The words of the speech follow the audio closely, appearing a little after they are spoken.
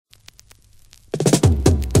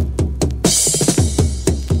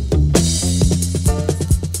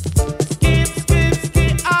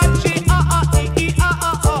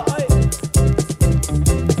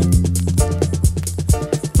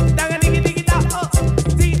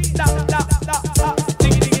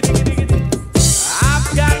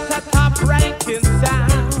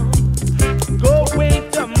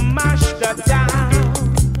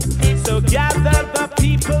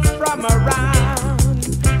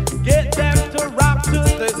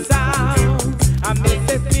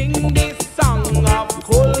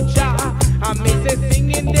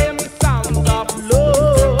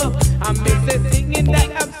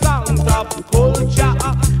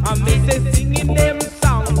singing them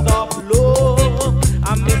songs of love.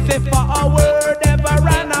 I miss it for a word ever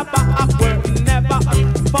and a backward never.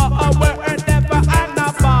 For a word ever and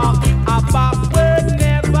a backward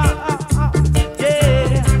never.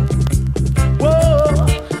 Yeah. Whoa.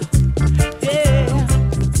 Yeah.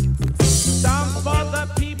 Songs for the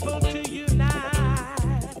people to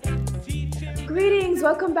unite. Greetings,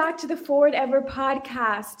 welcome back to the Forward Ever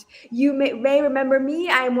podcast. You may remember me.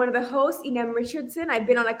 I am one of the hosts, Inem Richardson. I've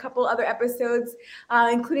been on a couple other episodes,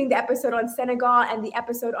 including the episode on Senegal and the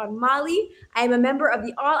episode on Mali. I am a member of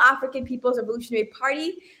the All African People's Revolutionary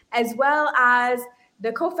Party, as well as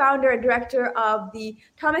the co-founder and director of the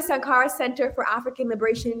Thomas Sankara Center for African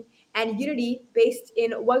Liberation and Unity, based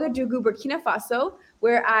in Ouagadougou, Burkina Faso,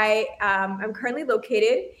 where I am currently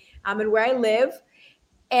located and where I live.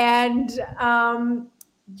 And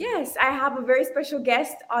yes, I have a very special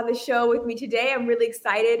guest on the show with me today. I'm really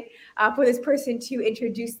excited for this person to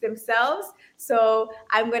introduce themselves. So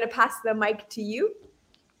I'm going to pass the mic to you.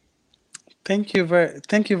 Thank you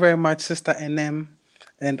very much, Sister NM.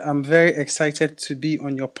 And I'm very excited to be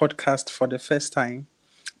on your podcast for the first time.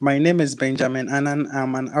 My name is Benjamin Annan.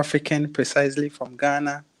 I'm an African, precisely from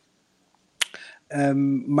Ghana.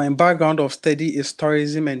 My background of study is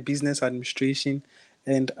tourism and business administration,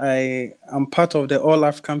 and I am part of the All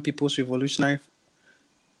African People's Revolutionary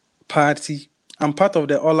Party. I'm part of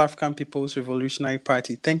the All African People's Revolutionary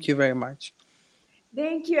Party. Thank you very much.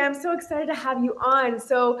 Thank you. I'm so excited to have you on.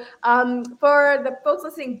 So for the folks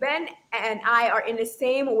listening, Ben and I are in the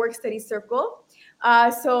same work study circle.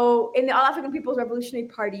 So in the All African People's Revolutionary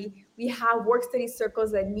Party, we have work study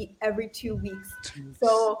circles that meet every 2 weeks.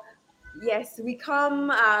 So yes, we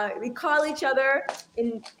come, we call each other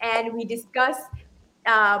and we discuss,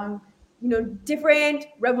 different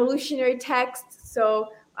revolutionary texts. So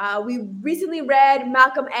we recently read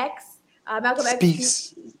Malcolm X. Malcolm X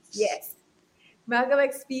Speaks. Yes. Malcolm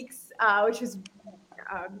X Speaks, which was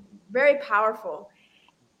very powerful.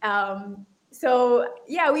 So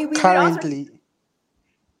yeah, we currently.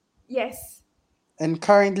 Yes. And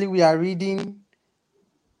currently we are reading.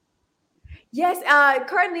 Yes,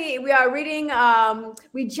 currently we are reading,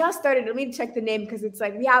 we just started, let me check the name because it's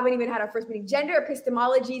like we haven't even had our first meeting. Gender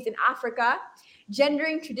Epistemologies in Africa,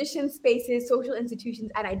 Gendering Traditions, Spaces, Social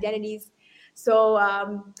Institutions, and Identities. So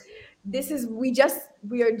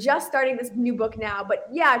we are just starting this new book now. But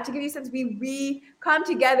yeah, to give you a sense, we come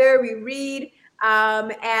together, we read,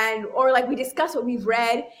 or we discuss what we've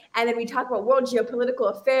read, and then we talk about world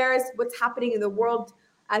geopolitical affairs, what's happening in the world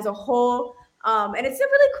as a whole. And it's a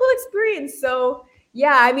really cool experience. So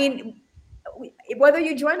yeah, I mean, whether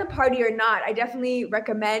you join the party or not, I definitely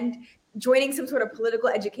recommend joining some sort of political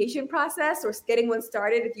education process or getting one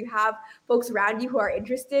started if you have folks around you who are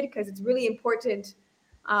interested, because it's really important.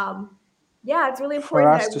 It's really important for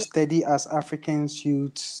us to study as Africans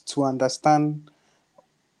youths, to understand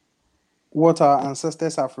what our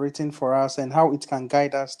ancestors have written for us and how it can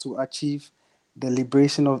guide us to achieve the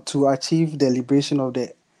liberation of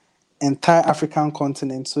the entire African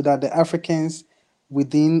continent, so that the Africans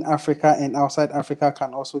within Africa and outside Africa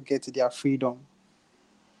can also get their freedom.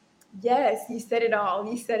 Yes, you said it all.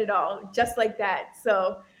 Just like that.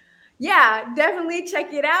 So yeah, definitely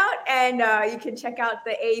check it out. And you can check out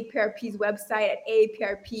the AAPRP's website at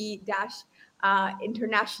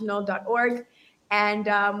aaprp-international.org. And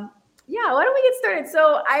why don't we get started?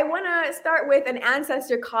 So I want to start with an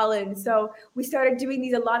ancestor call-in. So we started doing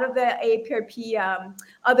these. A lot of the AAPRP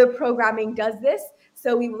other programming does this.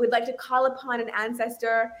 So we would like to call upon an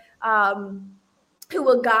ancestor who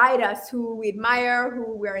will guide us, who we admire,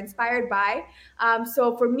 who we're inspired by.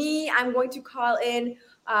 So for me, I'm going to call in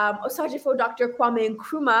Osajifo Dr. Kwame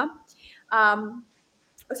Nkrumah.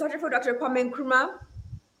 Osajifo Dr. Kwame Nkrumah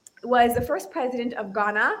was the first president of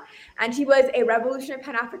Ghana, and he was a revolutionary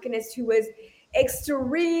Pan-Africanist who was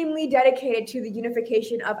extremely dedicated to the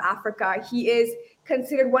unification of Africa. He is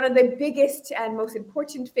considered one of the biggest and most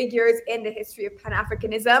important figures in the history of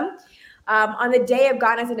Pan-Africanism. On the day of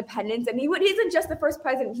Ghana's independence, and he isn't just the first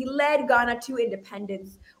president, he led Ghana to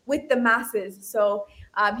independence with the masses. So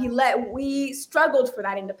we struggled for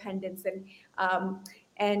that independence,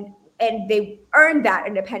 and they earned that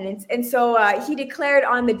independence. And so he declared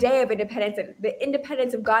on the day of independence that the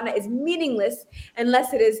independence of Ghana is meaningless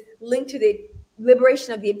unless it is linked to the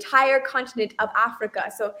liberation of the entire continent of Africa.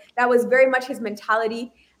 So that was very much his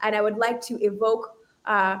mentality, and I would like to evoke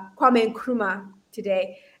Kwame Nkrumah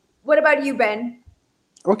today. What about you, Ben?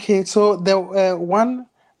 Okay, so the one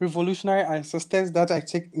revolutionary ancestors that I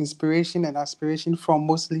take inspiration and aspiration from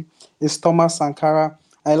mostly is Thomas Sankara.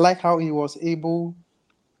 I like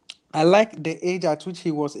the age at which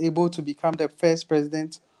he was able to become the first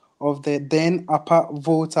president of the then Upper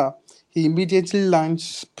Volta. He immediately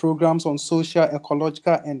launched programs on social,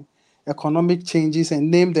 ecological, and economic changes and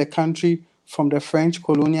named the country from the French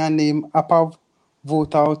colonial name Upper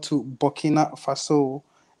Volta to Burkina Faso.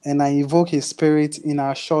 And I invoke his spirit in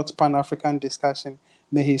our short Pan African discussion.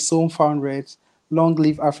 May his soul found rest. Long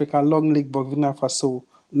live Africa, long live Burkina Faso,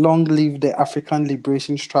 long live the African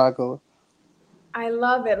liberation struggle. I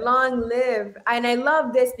love it. Long live. And I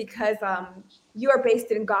love this because you are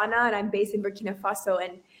based in Ghana and I'm based in Burkina Faso.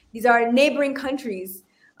 And these are neighboring countries.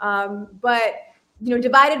 But,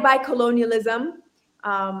 divided by colonialism.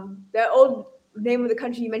 The old name of the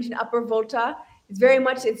country you mentioned, Upper Volta,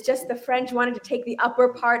 it's just the French wanted to take the upper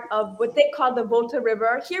part of what they call the Volta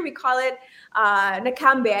River. Here we call it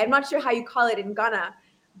Nakambe. I'm not sure how you call it in Ghana,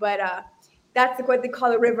 but that's what they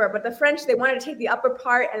call the river. But the French, they wanted to take the upper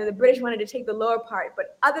part, and the British wanted to take the lower part.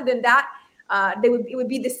 But other than that, it would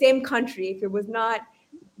be the same country if it was not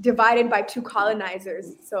divided by two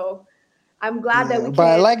colonizers. So I'm glad that we can. But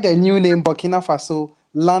I like the new name, Burkina Faso,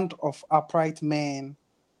 Land of Upright Men.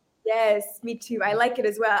 Yes, me too. I like it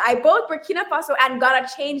as well. Both Burkina Faso and Ghana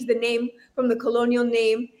changed the name from the colonial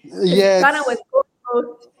name. Yes. Ghana was Gold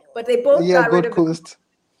Coast, but they both got rid of Coast.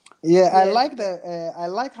 Yeah, yes. I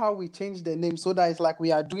like how we changed the name so that it's like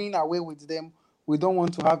we are doing away with them. We don't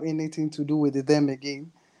want to have anything to do with them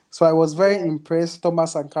again. So I was very impressed.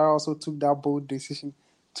 Thomas Sankara also took that bold decision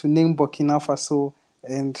to name Burkina Faso,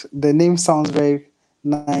 and the name sounds very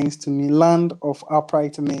nice to me. Land of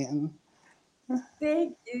Upright Men.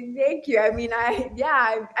 Thank you. I mean, I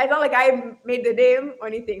not like I made the name or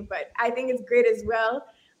anything, but I think it's great as well.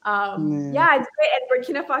 It's great. And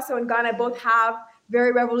Burkina Faso and Ghana both have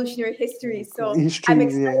very revolutionary history. So I'm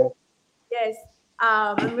excited. Yeah. Yes,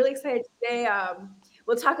 I'm really excited today.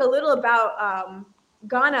 We'll talk a little about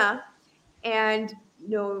Ghana and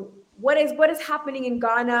what is happening in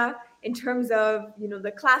Ghana in terms of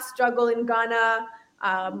the class struggle in Ghana.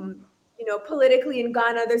 Politically in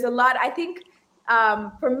Ghana, there's a lot. I think.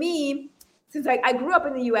 For me, since I grew up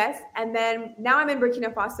in the U.S. and then now I'm in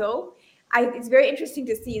Burkina Faso, it's very interesting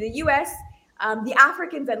to see the U.S., the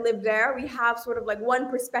Africans that live there, we have sort of like one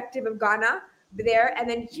perspective of Ghana there. And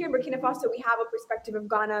then here in Burkina Faso, we have a perspective of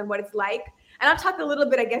Ghana and what it's like. And I'll talk a little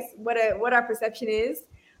bit, I guess, what our perception is.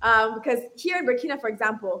 Because here in Burkina, for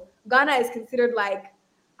example, Ghana is considered like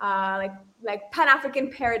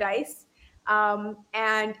Pan-African paradise.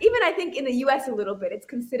 And even I think in the U.S. a little bit, it's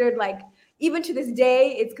considered like, even to this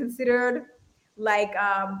day, it's considered like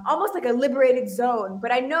almost like a liberated zone.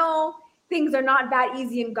 But I know things are not that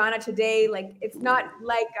easy in Ghana today. Like it's not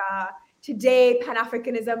like today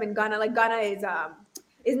Pan-Africanism in Ghana. Like Ghana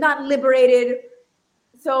is not liberated.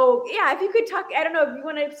 So yeah, if you could talk, I don't know if you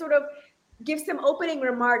want to sort of give some opening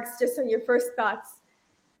remarks, just on your first thoughts.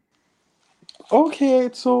 Okay,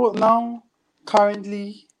 so now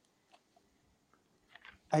currently,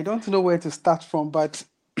 I don't know where to start from, but.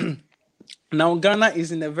 Now Ghana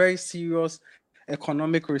is in a very serious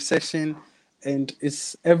economic recession, and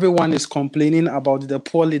everyone is complaining about the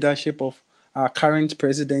poor leadership of our current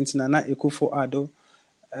president, Nana Akufo-Addo.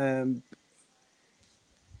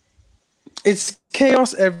 It's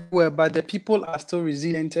chaos everywhere, but the people are still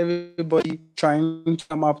resilient. Everybody trying to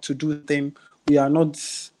come up to do them. We are not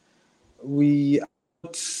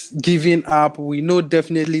giving up. We know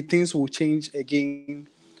definitely things will change again.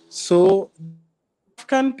 So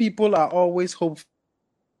African people are always hopeful.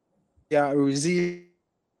 They are resilient.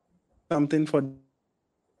 Something for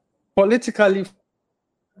politically,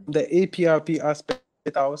 the APRP aspect,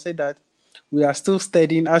 I would say that we are still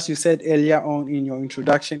studying, as you said earlier on in your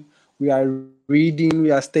introduction. We are reading, we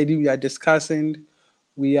are studying, we are discussing,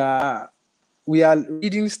 we are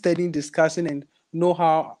reading, studying, discussing, and know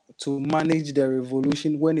how to manage the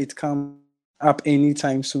revolution when it comes up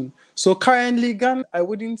anytime soon. So currently, Ghana, I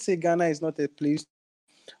wouldn't say Ghana is not a place,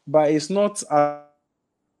 but it's not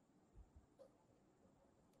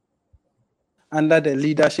under the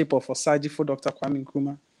leadership of Osagyefo Dr. Kwame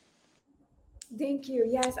Nkrumah. Thank you.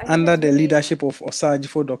 Yes. Under the leadership of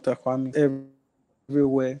Osagyefo Dr. Kwame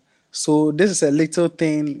everywhere. So this is a little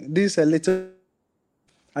thing. This is a little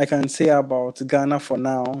I can say about Ghana for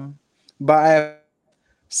now. But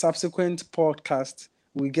subsequent podcast,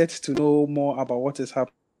 we get to know more about what is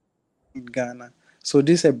happening in Ghana. So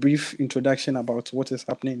this is a brief introduction about what is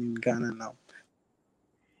happening in Ghana now.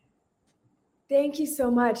 Thank you so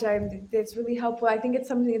much. It's really helpful. I think it's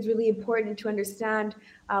something that's really important to understand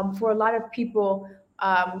for a lot of people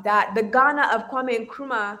that the Ghana of Kwame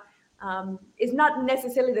Nkrumah is not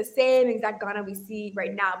necessarily the same exact Ghana we see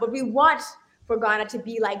right now, but we want for Ghana to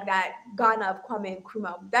be like that Ghana of Kwame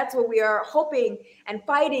Nkrumah. That's what we are hoping and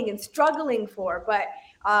fighting and struggling for. But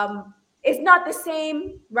It's not the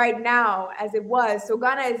same right now as it was. So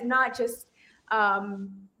Ghana is not just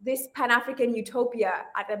this Pan-African utopia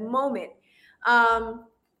at the moment.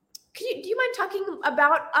 Do you mind talking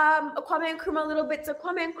about Kwame Nkrumah a little bit? So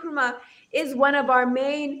Kwame Nkrumah is one of our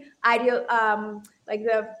main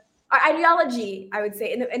our ideology, I would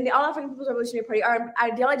say, in the All African People's Revolutionary Party. Our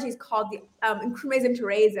ideology is called the Nkrumahism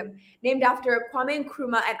Toureism, named after Kwame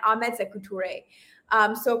Nkrumah and Ahmed Sekou Toure.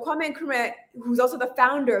 So Kwame Nkrumah, who's also the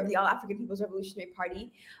founder of the All African People's Revolutionary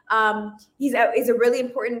Party, is a really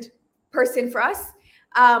important person for us.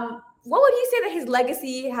 What would you say that his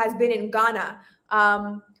legacy has been in Ghana?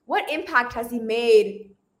 What impact has he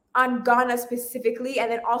made on Ghana specifically, and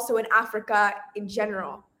then also in Africa in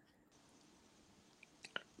general?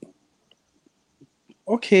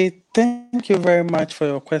 Okay, thank you very much for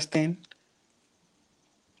your question.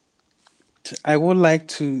 I would like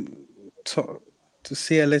to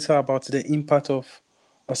say a little about the impact of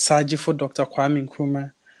Osagyefo Dr. Kwame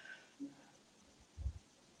Nkrumah,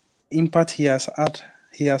 impact he has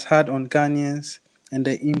had on Ghanaians, and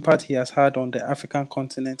the impact he has had on the African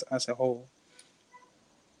continent as a whole.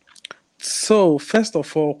 So, first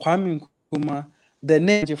of all, Kwame Nkrumah, the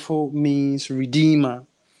name Osagyefo means redeemer.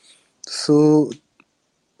 So,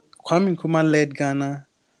 Kwame Nkrumah led Ghana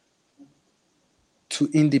to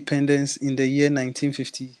independence in the year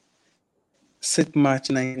 1956,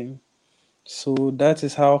 March 19. So that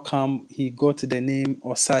is how come he got the name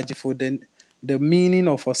Osagyefo. Then the meaning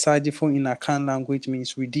of Osagyefo in Akan language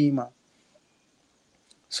means redeemer.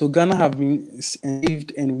 So Ghana have been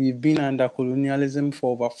enslaved and we've been under colonialism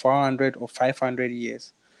for over 400 or 500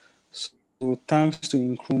 years. So thanks to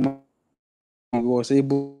Nkrumah, he was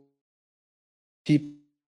able to keep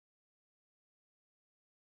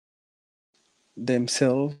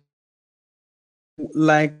themselves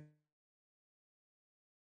like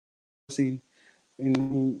in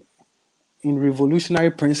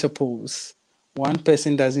revolutionary principles. One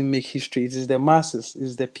person doesn't make history. It is the masses,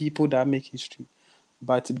 it's the people that make history.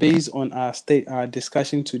 But based on our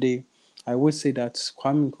discussion today, I would say that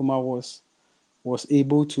Kwame Nkrumah was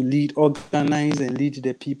able to organize and lead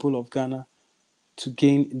the people of Ghana to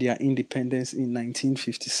gain their independence in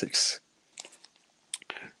 1956.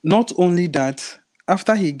 Not only that,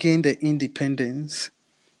 after he gained the independence,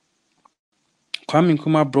 Kwame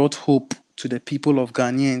Nkrumah brought hope to the people of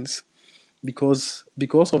Ghanaians because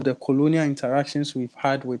of the colonial interactions we've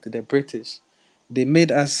had with the British. They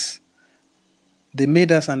made us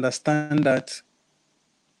understand that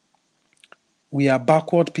we are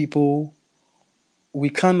backward people. We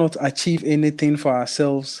cannot achieve anything for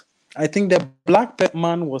ourselves. I think the black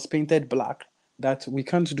man was painted black, that we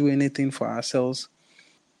can't do anything for ourselves.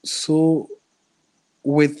 So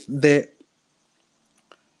with Kwame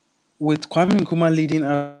Nkrumah leading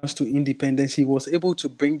us to independence, he was able to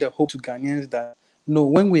bring the hope to Ghanaians that no,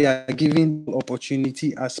 when we are given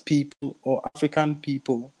opportunity as people or African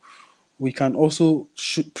people, we can also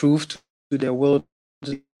prove to the world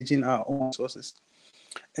using our own resources.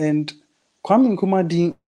 And Kwame Nkrumah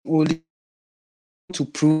didn't only to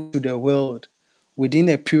prove to the world. Within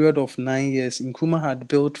a period of 9 years, Nkrumah had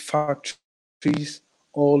built factories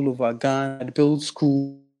all over Ghana, had built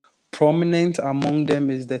schools. Prominent among them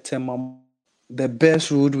is the Tema, the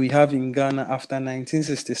best road we have in Ghana after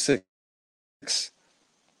 1966.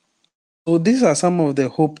 So these are some of the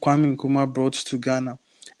hope Kwame Nkrumah brought to Ghana.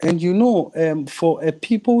 And for a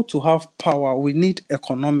people to have power, we need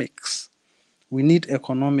economics. We need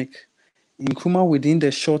economic. Nkrumah, within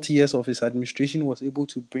the short years of his administration, was able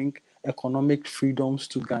to bring economic freedoms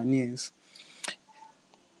to Ghanaians.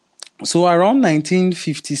 So around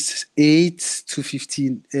 1958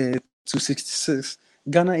 to 66,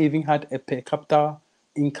 Ghana even had a per capita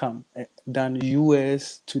income than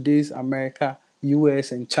US, today's America,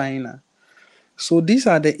 US, and China. So these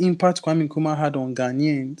are the impact Kwame Nkrumah had on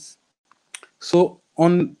Ghanaians. So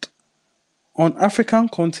on African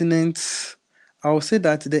continents, I will say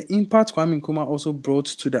that the impact Kwame Nkrumah also brought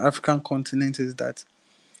to the African continent is that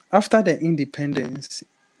after the independence,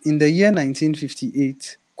 in the year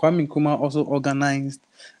 1958, Kwame Nkrumah also organized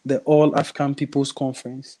the All African People's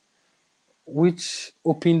Conference, which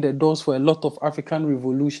opened the doors for a lot of African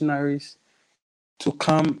revolutionaries to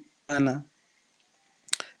come to Ghana.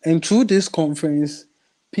 And through this conference,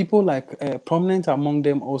 people like prominent among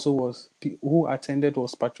them also who attended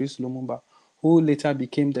was Patrice Lumumba, who later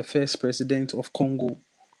became the first president of Congo.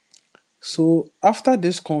 So after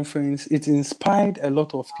this conference, it inspired a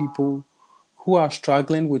lot of people who are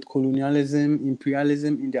struggling with colonialism,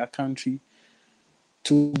 imperialism in their country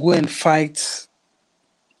to go and fight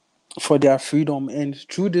for their freedom. And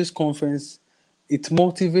through this conference, it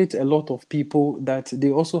motivates a lot of people that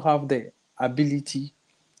they also have the ability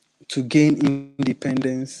to gain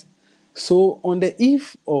independence. So on the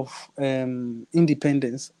eve of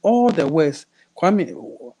independence, all the West, Kwame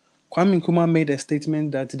Nkrumah made a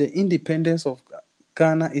statement that the independence of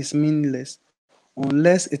Ghana is meaningless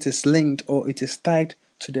unless it is linked or it is tied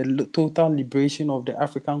to the total liberation of the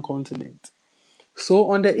African continent.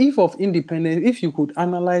 So on the eve of independence, if you could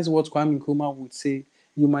analyze what Kwame Nkrumah would say,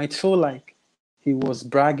 you might feel like he was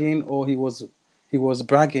bragging or he was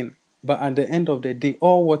bragging. But at the end of the day,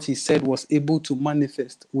 all what he said was able to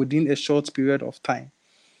manifest within a short period of time.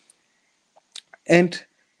 And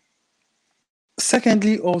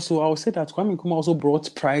secondly, also, I would say that Kwame Nkrumah also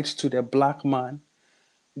brought pride to the black man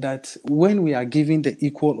that when we are given the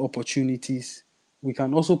equal opportunities, we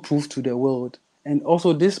can also prove to the world. And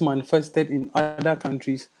also, this manifested in other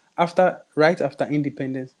countries right after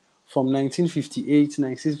independence from 1958,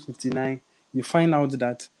 1959. You find out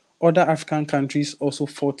that other African countries also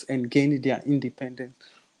fought and gained their independence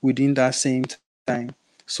within that same time.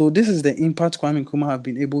 So this is the impact Kwame Nkrumah have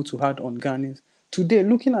been able to have on Ghanaians. Today,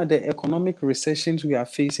 looking at the economic recessions we are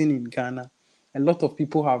facing in Ghana, a lot of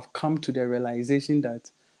people have come to the realization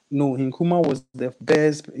that no, Nkrumah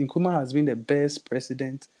has been the best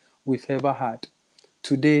president we've ever had.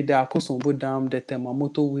 Today, the Akosombo Dam, the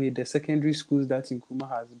Temamoto Way, the secondary schools that Nkrumah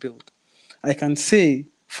has built. I can say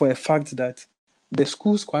for a fact that the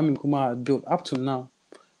schools Kwame Nkrumah has built up to now,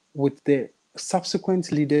 with the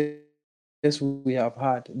subsequent leaders we have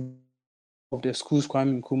had, of the schools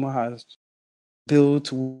Kwame Nkrumah has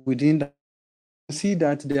built within that, see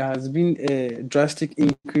that there has been a drastic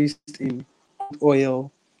increase in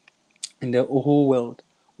oil in the whole world.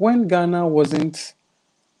 When Ghana wasn't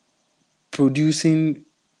producing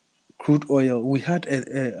crude oil, we had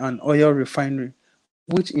an oil refinery,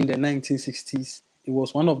 which in the 1960s, it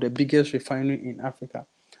was one of the biggest refinery in Africa.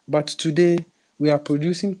 But today, we are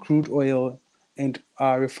producing crude oil and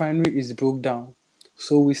our refinery is broke down.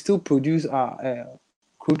 So we still produce our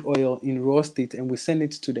crude oil in raw state and we send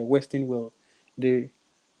it to the Western world. They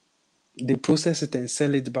they process it and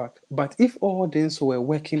sell it back. But if all things were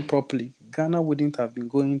working properly, Ghana wouldn't have been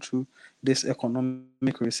going through this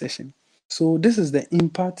economic recession. So this is the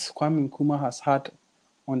impact Kwame Nkrumah has had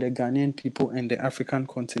on the Ghanaian people and the African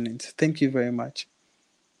continent. Thank you very much.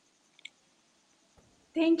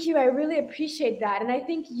 Thank you. I really appreciate that, and I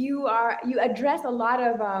think you address a lot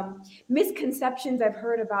of misconceptions I've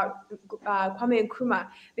heard about Kwame Nkrumah,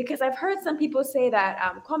 because I've heard some people say that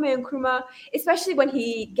Kwame Nkrumah, especially when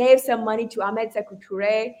he gave some money to Ahmed Sekou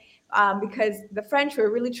Touré, because the French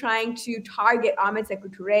were really trying to target Ahmed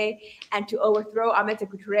Sekou Touré and to overthrow Ahmed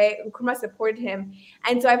Sekou Touré. Nkrumah supported him,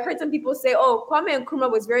 and so I've heard some people say, "Oh, Kwame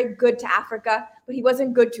Nkrumah was very good to Africa, but he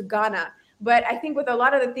wasn't good to Ghana." But I think with a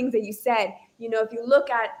lot of the things that you said, if you look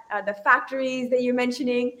at the factories that you're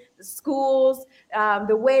mentioning, the schools,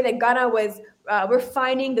 the way that Ghana was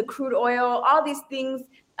refining the crude oil, all these things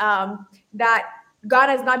that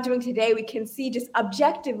Ghana is not doing today, we can see just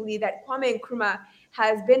objectively that Kwame Nkrumah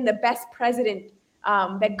has been the best president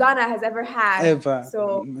that Ghana has ever had. Ever.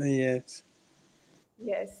 So, Yes.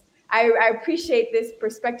 yes, I appreciate this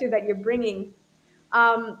perspective that you're bringing.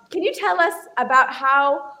 Can you tell us about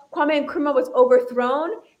how Kwame Nkrumah was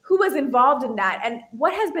overthrown? Who was involved in that, and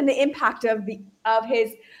what has been the impact of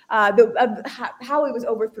how he was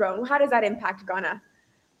overthrown? How does that impact Ghana?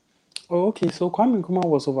 Oh, okay. So Kwame Nkrumah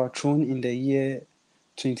was overthrown in the year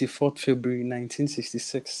 24th February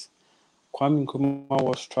 1966. Kwame Nkrumah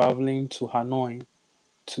was traveling to Hanoi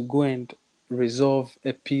to go and resolve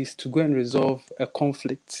a peace, to go and resolve a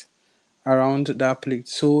conflict around that place.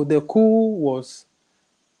 So the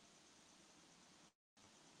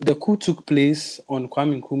coup took place on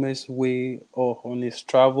Kwame Nkrumah's way or on his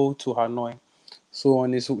travel to Hanoi. So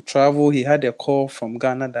on his travel, he had a call from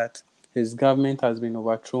Ghana that his government has been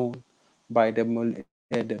overthrown by by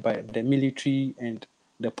the military and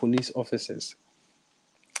the police officers.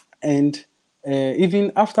 And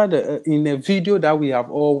even after in a video that we have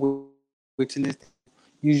all witnessed,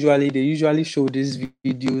 they usually show these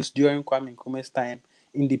videos during Kwame Nkrumah's time,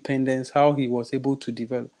 independence, how he was able to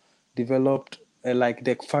develop like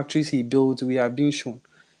the factories he built. We are being shown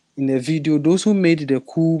in the video. Those who made the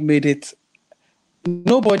coup made it.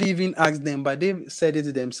 Nobody even asked them, but they said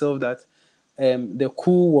it themselves that the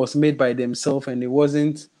coup was made by themselves and it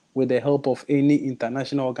wasn't with the help of any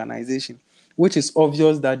international organization, which is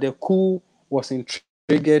obvious that the coup was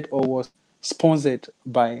triggered or was sponsored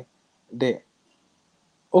by the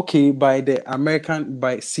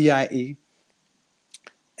by CIA.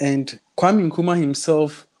 And Kwame Nkrumah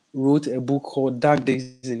himself wrote a book called Dark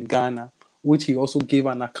Days in Ghana, which he also gave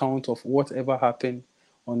an account of whatever happened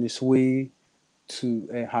on his way to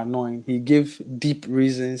Hanoi. He gave deep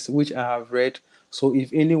reasons, which I have read. So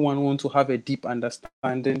if anyone wants to have a deep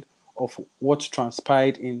understanding of what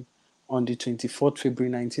transpired in on the 24th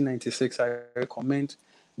February 1996, I recommend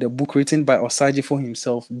the book written by Osagyefo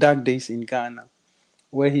himself, Dark Days in Ghana,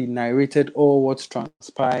 where he narrated all what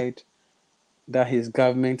transpired, that his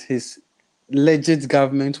legit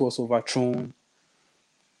government was overthrown.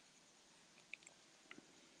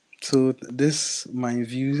 So this my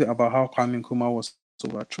view about how Kwame Nkrumah was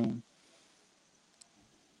overthrown.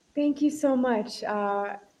 Thank you so much.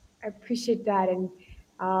 I appreciate that. And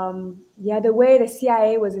yeah, the way the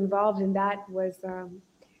CIA was involved in that was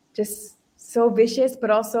just so vicious, but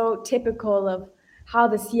also typical of how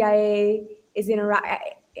the CIA is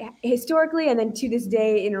historically, and then to this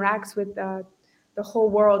day interacts with the whole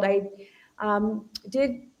world. I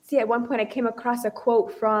did see at one point I came across a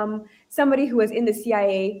quote from somebody who was in the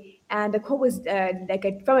CIA, and the quote was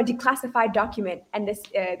from a declassified document, and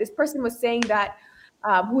this person was saying that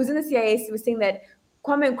who was in the CIA was saying that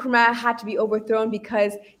Kwame Nkrumah had to be overthrown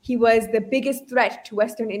because he was the biggest threat to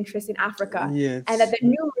Western interests in Africa, and that Yes. the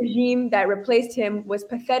new regime that replaced him was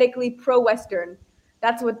pathetically pro-Western.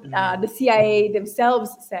 That's what the CIA themselves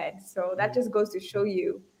said. So that just goes to show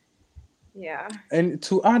you, yeah. And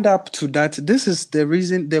to add up to that, this is the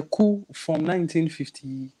reason the coup from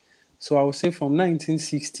 1950, so I would say from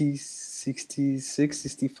 1960, 66,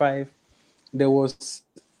 65, there was,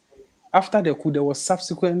 after the coup, there was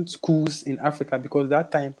subsequent coups in Africa because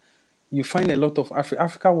that time you find a lot of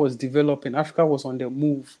Africa was developing, Africa was on the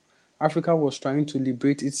move, Africa was trying to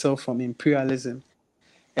liberate itself from imperialism.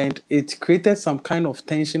 And it created some kind of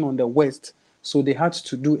tension on the West. So they had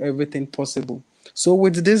to do everything possible. So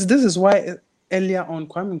with this is why earlier on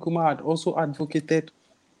Kwame Nkrumah had also advocated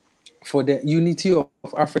for the unity of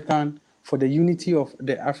for the unity of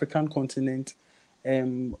the African continent,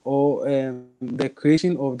 or the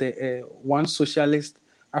creation of the one socialist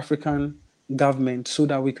African government, so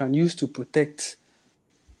that we can use to protect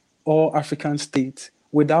all African states.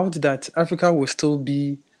 Without that, Africa will still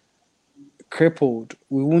be crippled.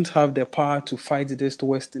 We won't have the power to fight this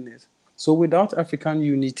Westerners. So without African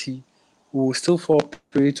unity, we will still fall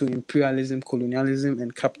prey to imperialism, colonialism,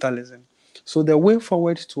 and capitalism. So the way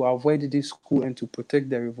forward to avoid this coup and to protect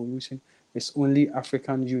the revolution is only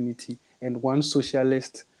African unity and one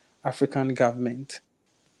socialist African government.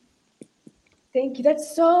 Thank you.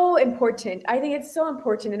 That's so important. I think it's so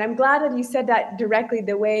important. And I'm glad that you said that directly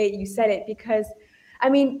the way you said it, because I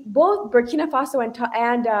mean, both Burkina Faso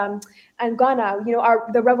and Ghana, you know,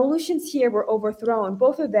 the revolutions here were overthrown.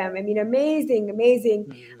 Both of them. I mean, amazing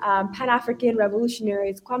Pan-African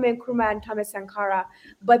revolutionaries, Kwame Nkrumah and Thomas Sankara.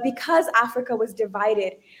 But because Africa was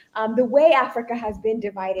divided, the way Africa has been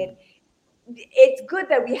divided, it's good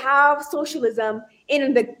that we have socialism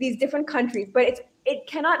in these different countries, but it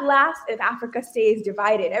cannot last if Africa stays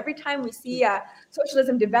divided. Every time we see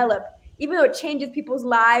socialism develop, even though it changes people's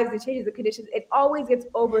lives, it changes the conditions, it always gets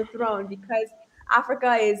overthrown because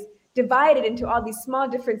Africa is divided into all these small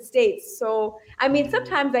different states. So, I mean,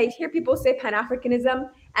 sometimes I hear people say Pan-Africanism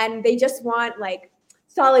and they just want like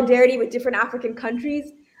solidarity with different African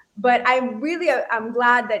countries. But I'm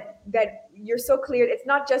glad that you're so clear. It's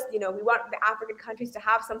not just, you know, we want the African countries to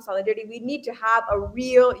have some solidarity. We need to have a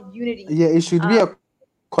real unity. Yeah, it should be a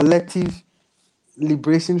collective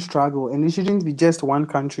liberation struggle, and it shouldn't be just one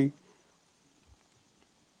country.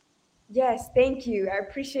 Yes, thank you. I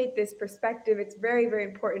appreciate this perspective. It's very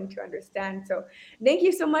important to understand. So thank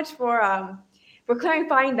you so much for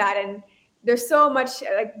clarifying that. And there's so much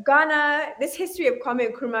like Ghana, this history of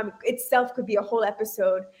Kwame Nkrumah itself could be a whole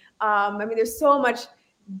episode. I mean, there's so much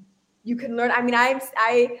you can learn. I mean,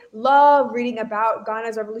 I love reading about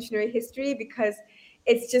Ghana's revolutionary history because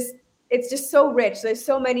it's just so rich. There's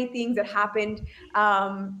so many things that happened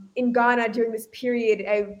in Ghana during this period.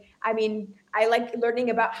 I mean, I like learning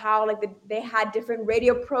about how like they had different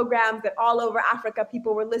radio programs that all over Africa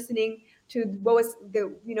people were listening to what was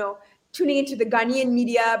tuning into the Ghanaian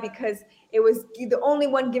media because it was the only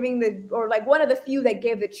one giving or like one of the few that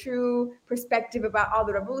gave the true perspective about all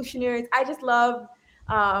the revolutionaries. I just love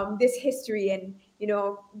this history, and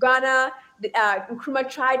Ghana, Nkrumah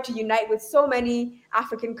tried to unite with so many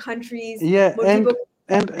African countries. Yeah, Modibo,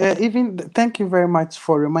 even thank you very much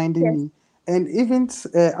for reminding yes, me. And even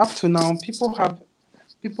up to now, people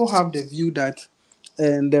have the view that,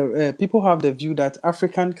 and the people have the view that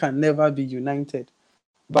African can never be united.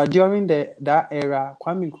 But during that era,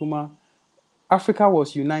 Kwame Nkrumah, Africa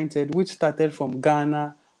was united, which started from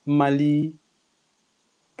Ghana, Mali,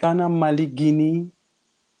 Guinea,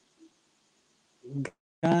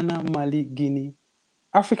 Ghana, Mali, Guinea.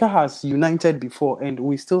 Africa has united before, and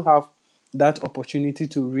we still have that opportunity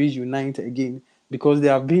to reunite again because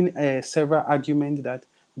there have been several arguments that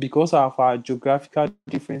because of our geographical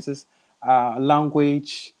differences,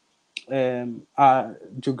 language,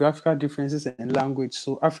 geographical differences and language.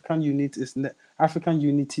 So African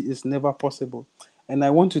unity is never possible. And I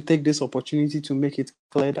want to take this opportunity to make it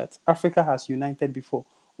clear that Africa has united before,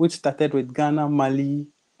 which started with Ghana, Mali.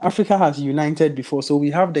 Africa has united before, so we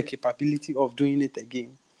have the capability of doing it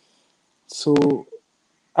again. So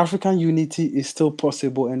African unity is still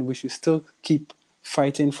possible, and we should still keep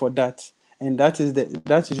fighting for that. And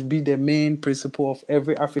that should be the main principle of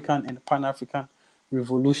every African and Pan-African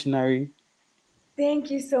revolutionary. Thank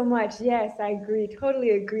you so much. Yes, I agree.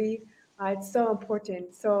 Totally agree. It's so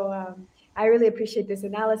important. So I really appreciate this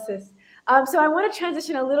analysis. So I want to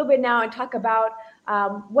transition a little bit now and talk about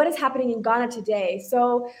what is happening in Ghana today.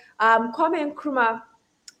 So Kwame Nkrumah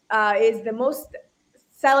is the most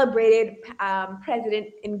celebrated president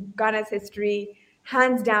in Ghana's history,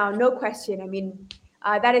 hands down, no question. I mean,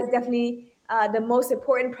 that is definitely the most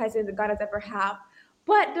important president that Ghana's ever had.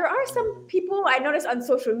 But there are some people I noticed on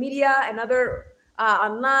social media and other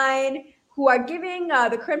online who are giving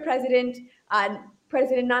the current president,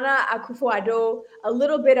 President Nana Akufo-Addo, a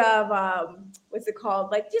little bit of what's it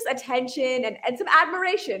called, like just attention and some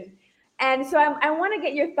admiration. And so I want to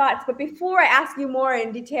get your thoughts. But before I ask you more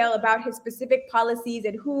in detail about his specific policies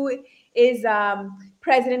and who is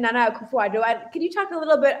President Nana Akufo-Addo, can you talk a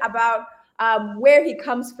little bit about where he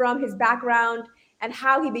comes from, his background, and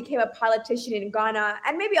how he became a politician in Ghana,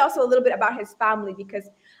 and maybe also a little bit about his family, because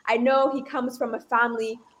I know he comes from a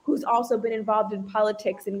family who's also been involved in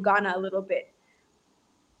politics in Ghana a little bit,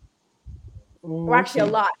 or Oh, actually a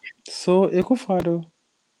okay. lot. So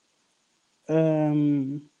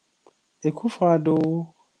um,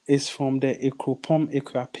 Akufo-Addo is from the Ekropom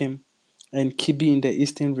Ekrapim and Kibi in the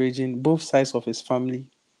eastern region, both sides of his family.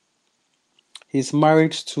 He's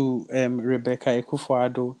married to Rebecca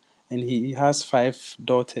Akufo-Addo, and he has 5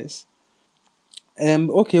 daughters.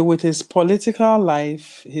 Okay, with his political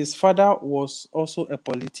life, his father was also a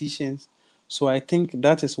politician, so I think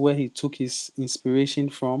that is where he took his inspiration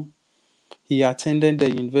from. He attended the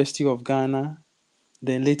University of Ghana,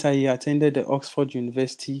 then later he attended the Oxford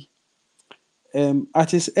University.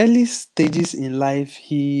 At his early stages in life,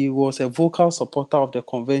 he was a vocal supporter of the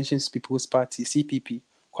Convention's People's Party, CPP,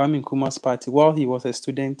 Kwame Nkrumah's party, while he was a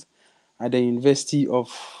student at the University of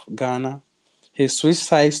Ghana. He switched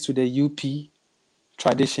sides to the UP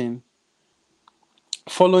tradition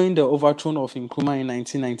following the overthrow of Nkrumah in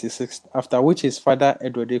 1996, after which his father,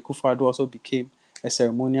 Edward Akufo-Addo, also became a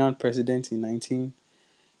ceremonial president in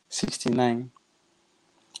 1969.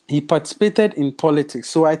 He participated in politics.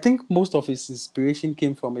 So I think most of his inspiration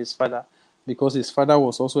came from his father because his father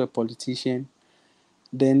was also a politician.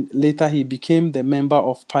 Then later he became the member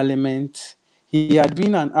of parliament. He had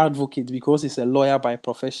been an advocate because he's a lawyer by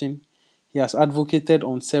profession. He has advocated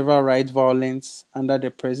on several rights violence under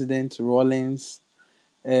the President Rawlings,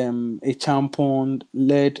 a championed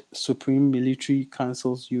led Supreme Military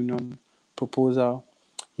Council's Union proposal.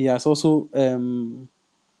 He has also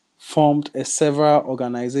formed a several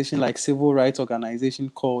organization like civil rights organization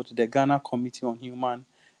called the Ghana Committee on Human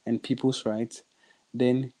and People's Rights.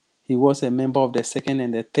 Then he was a member of the Second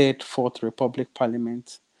and the Third, Fourth Republic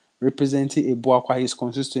Parliament, representing Ebuakwa, his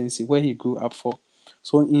constituency, where he grew up for.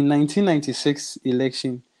 So in 1996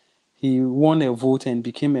 election, he won a vote and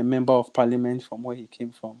became a member of parliament from where he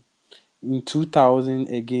came from. In 2000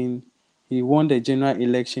 again, he won the general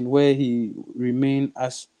election where he remained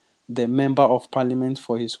as the member of parliament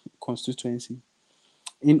for his constituency.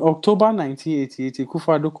 In October 1988,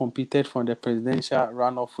 Akufo-Addo competed for the presidential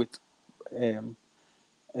runoff with um,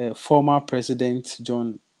 former President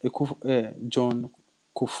John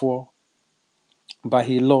Kufuor, but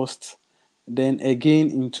he lost. Then again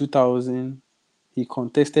in 2000, he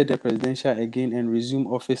contested the presidential again and resumed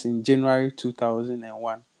office in January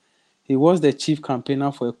 2001. He was the chief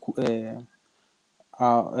campaigner for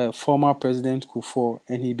former President Kufuor,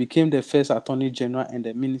 and he became the first Attorney General and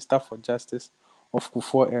the Minister for Justice of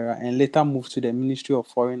Kufuor era, and later moved to the Ministry of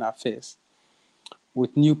Foreign Affairs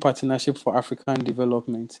with New Partnership for African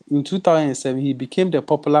Development. In 2007, he became the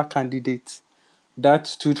popular candidate that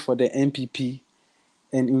stood for the NPP,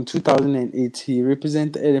 and in 2008, he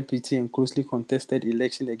represented NPT in closely contested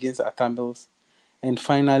election against Atamils. And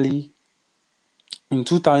finally, in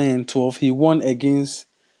 2012, he won against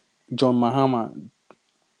John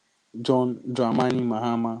Dramani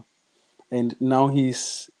Mahama, and now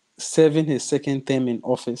he's serving his second term in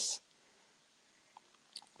office.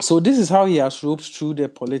 So this is how he has roped through the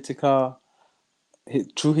political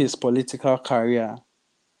through his political career.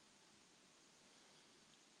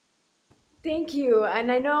 Thank you.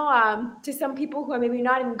 And I know to some people who are maybe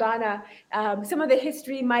not in Ghana, some of the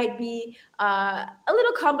history might be a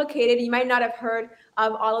little complicated. You might not have heard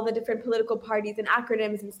of all of the different political parties and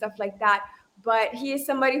acronyms and stuff like that. But he is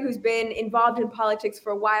somebody who's been involved in politics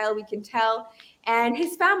for a while, we can tell. And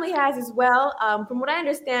his family has as well. From what I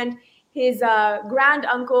understand, his grand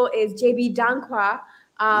uncle is JB Dankwa.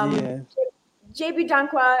 Um, Yeah. JB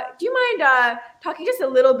Dankwa, do you mind talking just a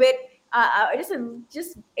little bit,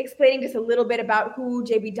 just explaining just a little bit about who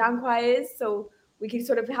JB Dankwa is, so we can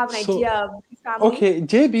sort of have an So, idea of his family? okay,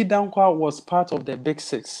 JB Dankwa was part of the Big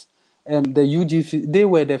Six. The UGC, they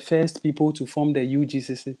were the first people to form the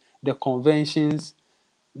UGCC, the conventions,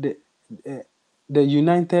 the uh, the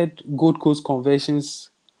United Gold Coast Conventions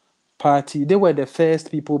Party. They were the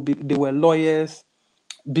first people. They were lawyers,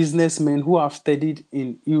 businessmen who have studied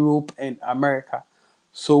in Europe and America.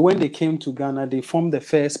 So when they came to Ghana, they formed the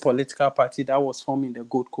first political party that was formed in the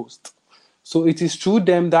Gold Coast. So it is through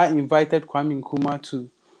them that invited Kwame Nkrumah to.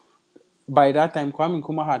 By that time, Kwame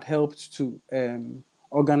Nkrumah had helped to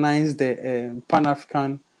organize the Pan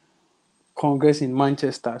African Congress in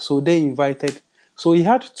Manchester. So they invited. So he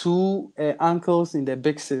had two uncles in the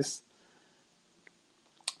Big Six.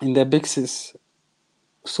 In the Big Six.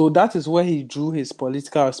 So that is where he drew his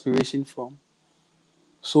political aspiration from.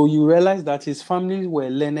 So you realize that his family were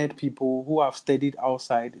learned people who have studied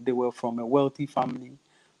outside. They were from a wealthy family.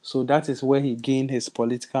 So that is where he gained his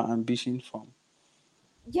political ambition from.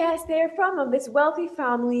 Yes, they're from this wealthy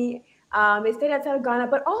family. They stayed outside of Ghana,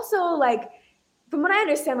 but also like from what I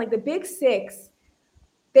understand, like the Big Six,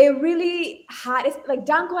 they really had like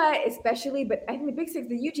Dankwa especially, but I think the Big Six,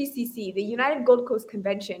 the UGCC, the United Gold Coast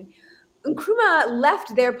Convention, Nkrumah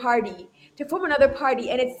left their party to form another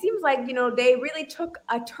party, and it seems like they really took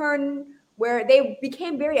a turn where they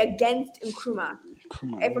became very against Nkrumah,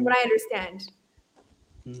 Come from on. what I understand.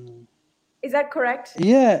 Is that correct?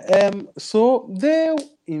 Yeah, so they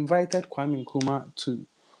invited Kwame Nkrumah to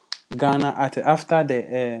Ghana after the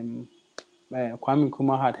Kwame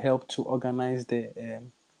Nkrumah had helped to organize the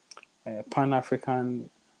Pan African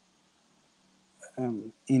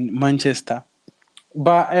in Manchester.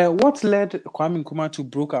 But what led Kwame Nkrumah to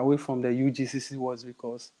break away from the UGCC was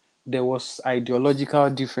because there was ideological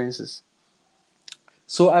differences.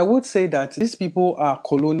 So I would say that these people are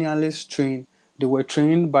colonialist trained. They were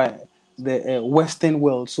trained by the Western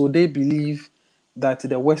world, so they believe that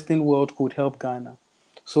the Western world could help Ghana.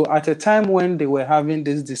 So at a time when they were having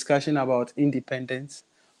this discussion about independence,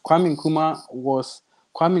 Kwame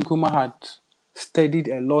Nkrumah had studied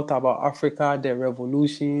a lot about Africa, the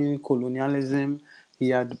revolution, colonialism. He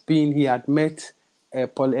had met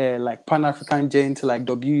like Pan African giants like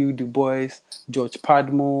W. Du Bois, George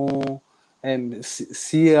Padmore,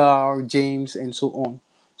 C.R. James, and so on.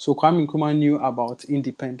 So Kwame Nkrumah knew about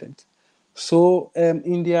independence. So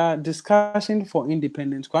in their discussion for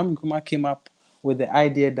independence, Kwame Nkrumah came up with the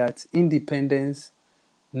idea that independence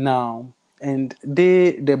now, and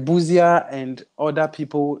the Buzia and other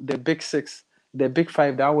people, the Big Six, the Big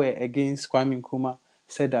Five that were against Kwame Nkrumah,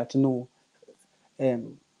 said that no,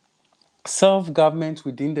 um, self-government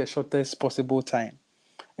within the shortest possible time.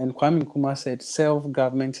 And Kwame Nkrumah said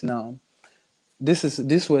self-government now.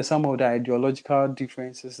 These were some of the ideological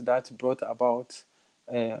differences that brought about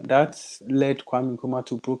that led Kwame Nkrumah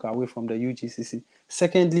to break away from the UGCC.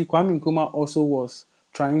 Secondly, Kwame Nkrumah also was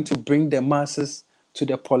trying to bring the masses to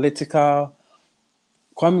the political.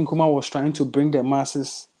 Kwame Nkrumah was trying to bring the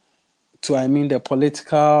masses to, the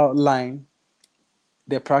political line,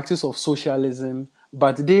 the practice of socialism,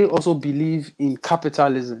 but they also believe in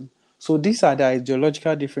capitalism. So these are the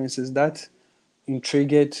ideological differences that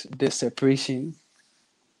intrigued the separation.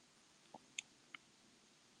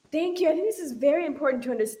 Thank you. I think this is very important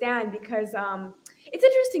to understand because it's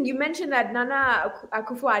interesting. You mentioned that Nana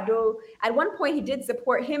Akufo-Addo, at one point, he did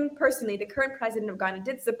support him personally. The current president of Ghana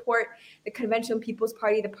did support the Conventional People's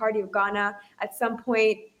Party, the Party of Ghana, at some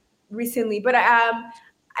point recently. But I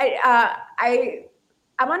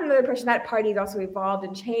I'm under the impression that party has also evolved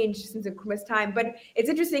and changed since Nkrumah's time. But it's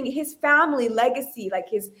interesting, his family legacy, like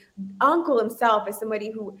his uncle himself, is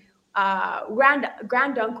somebody who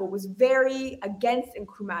grand uncle was very against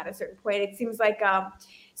Nkrumah at a certain point. It seems like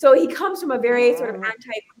so he comes from a very sort of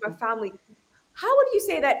anti-Nkrumah family. How would you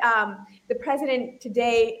say that the president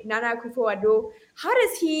today, Nana Akufo-Addo, how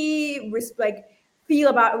does he like feel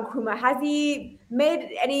about Nkrumah? Has he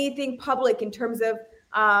made anything public in terms of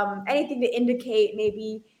anything to indicate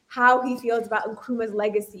maybe how he feels about Nkrumah's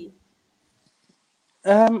legacy?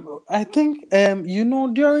 I think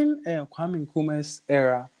during Kwame Nkrumah's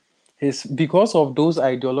era, his because of those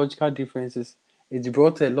ideological differences, it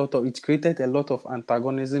created a lot of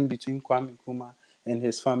antagonism between Kwame Nkrumah and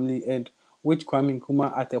his family, and which Kwame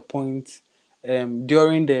Nkrumah at a point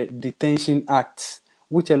during the detention act,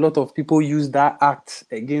 which a lot of people used that act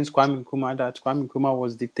against Kwame Nkrumah, that Kwame Nkrumah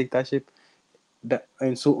was dictatorship, that,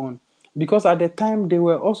 and so on. Because at the time they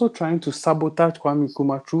were also trying to sabotage Kwame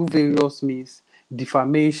Nkrumah through various means,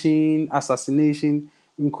 defamation, assassination.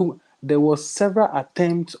 There was several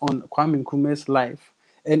attempts on Kwame Nkrumah's life,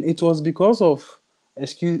 and it was because of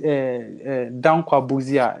Dankwa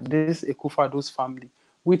Buzia, this Ekufado's family,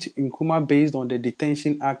 which Nkrumah based on the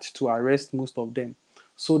Detention Act to arrest most of them.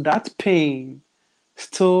 So that pain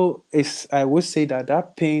still is, I would say that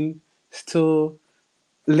that pain still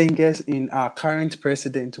lingers in our current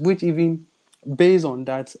president, which even based on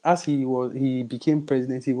that, as he became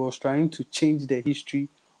president, he was trying to change the history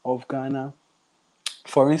of Ghana.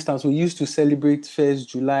 For instance, we used to celebrate 1st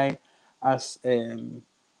July as a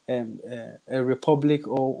republic,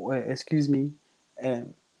 or excuse me,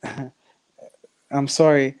 um, I'm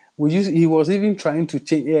sorry. He was even trying to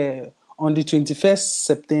change. On the 21st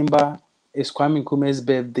September is Kwame Nkrumah's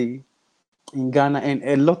birthday in Ghana, and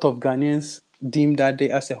a lot of Ghanaians deem that day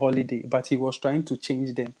as a holiday, but he was trying to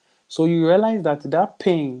change them. So you realize that that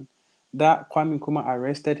pain that Kwame Nkrumah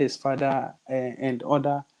arrested his father and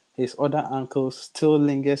his other uncles still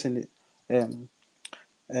lingers in um,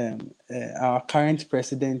 our current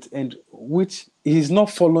president, and which he's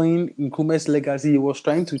not following Nkrumah's legacy. He was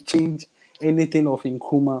trying to change anything of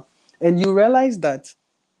Nkrumah, and you realize that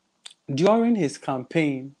during his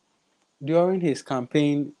campaign, during his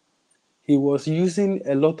campaign, he was using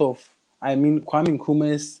a lot of, Kwame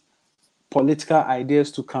Nkrumah's political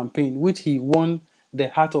ideas to campaign, which he won the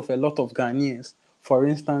heart of a lot of Ghanaians. For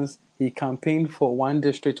instance, he campaigned for one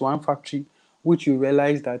district, one factory, which you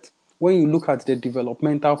realize that when you look at the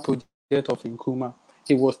developmental project of Nkrumah,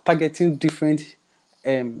 he was targeting different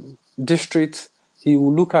districts. He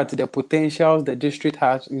will look at the potentials the district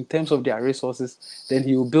has in terms of their resources. Then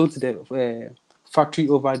he will build the factory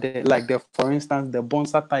over there, like for instance, the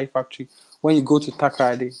Bonsa Thai factory. When you go to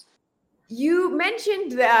Takoradi, You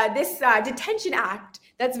mentioned this detention act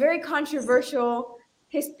that's very controversial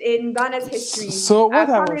in Ghana's history. So what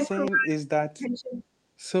I Kwame was saying Nkrumah is that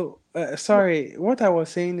detention. sorry, what I was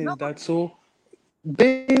saying No, is that so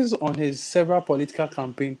based on his several political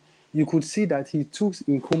campaign, you could see that he took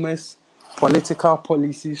Nkrumah's political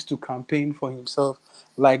policies to campaign for himself,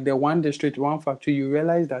 like the one district, one factory. You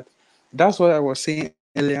realize that that's what I was saying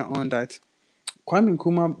earlier on, that Kwame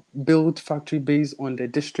Nkrumah built factory based on the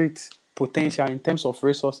district's potential in terms of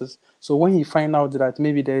resources. So when he find out that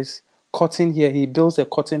maybe there's cotton here, he builds a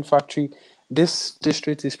cotton factory. This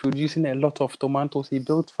district is producing a lot of tomatoes. He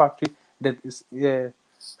built factory that is in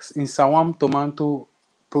Sawam tomato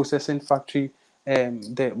processing factory,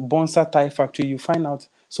 the Bonsa Thai factory. You find out.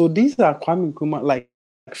 So these are Kwame Nkrumah like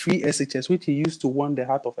free SHS, which he used to won the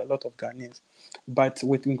heart of a lot of Ghanaians. But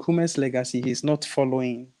with Nkrumah's legacy, he's not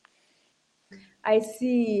following. I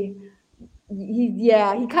see.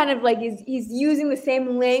 He kind of like he's using the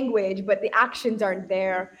same language, but the actions aren't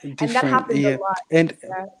there, and that Different, happens a yeah. lot. And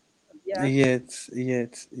Yeah, yeah.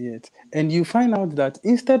 yet. And you find out that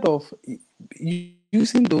instead of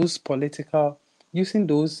using those,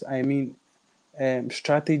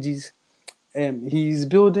 strategies, he's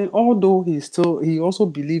building, although he also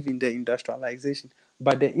believe in the industrialization,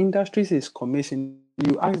 but the industries is commission.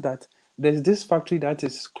 You ask that there's this factory that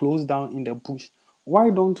is closed down in the bush. Why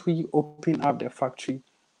don't we open up the factory?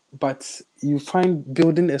 But you find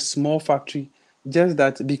building a small factory, just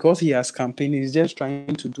that because he has campaigned, he's just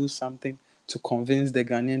trying to do something to convince the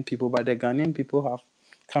Ghanaian people, but the Ghanaian people have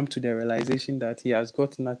come to the realization that he has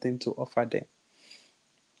got nothing to offer them.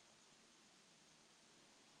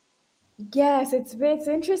 Yes, it's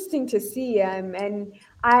interesting to see, and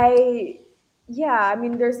I, yeah, I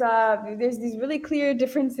mean, there's these really clear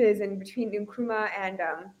differences in between Nkrumah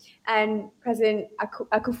and President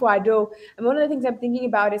Akufo-Addo. And one of the things I'm thinking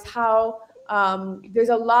about is how there's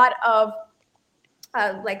a lot of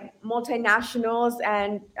like multinationals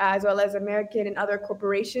and as well as American and other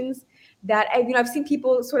corporations that I've seen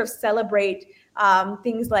people sort of celebrate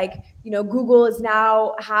things like Google is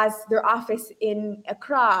now has their office in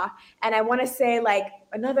Accra, and I want to say like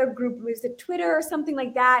another group was it Twitter or something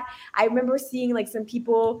like that. I remember seeing like some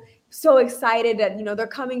people so excited that they're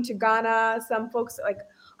coming to Ghana. Some folks like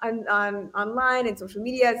on online and social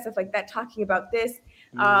media and stuff like that talking about this.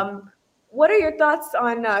 What are your thoughts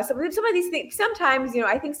on some of these things? Sometimes,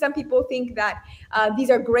 I think some people think that these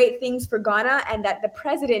are great things for Ghana and that the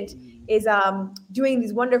president is doing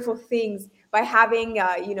these wonderful things by having,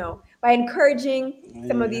 by encouraging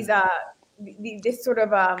some of Yeah. these this sort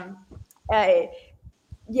of uh,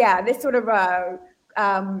 yeah, this sort of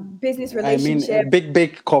business I mean, relationship.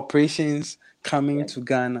 big corporations coming Yes. to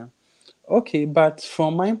Ghana. Okay, but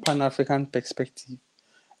from my Pan African perspective,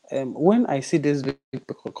 when I see these big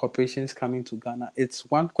corporations coming to Ghana, it's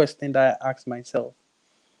one question that I ask myself.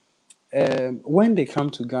 When they come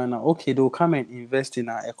to Ghana, okay, they'll come and invest in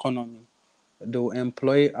our economy. They'll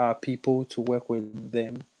employ our people to work with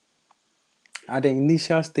them. At the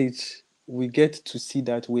initial stage, we get to see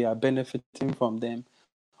that we are benefiting from them.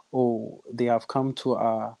 Oh, they have come to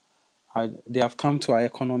our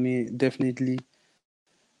economy. Definitely,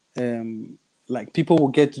 like people will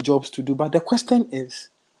get jobs to do. But the question is,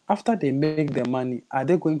 after they make the money, are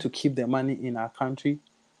they going to keep the money in our country?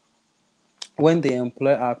 When they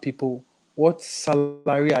employ our people, what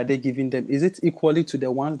salary are they giving them? Is it equally to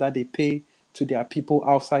the ones that they pay to their people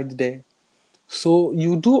outside there? So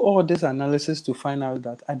you do all this analysis to find out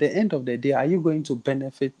that at the end of the day, are you going to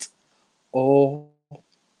benefit or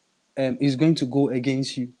is going to go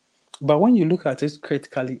against you? But when you look at it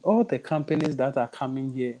critically, all the companies that are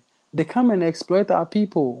coming here, they come and exploit our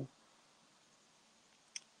people.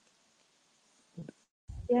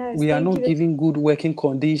 Yes, We are thank not you. giving good working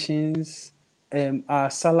conditions. Our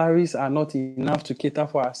salaries are not enough to cater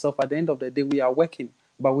for ourselves. At the end of the day, we are working,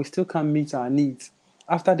 but we still can't meet our needs.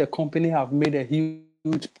 After the company have made a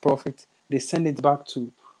huge profit, they send it back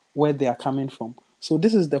to where they are coming from. So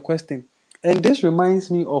this is the question. And this reminds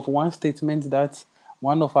me of one statement that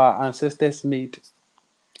one of our ancestors made,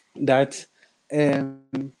 that um,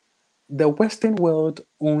 the Western world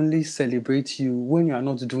only celebrates you when you are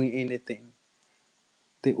not doing anything.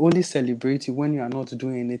 They only celebrate you when you are not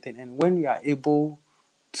doing anything. And when you are able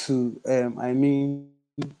to,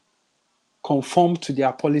 conform to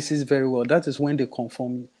their policies very well, that is when they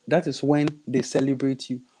conform you. That is when they celebrate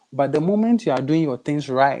you. But the moment you are doing your things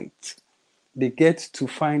right, they get to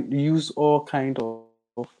use all kind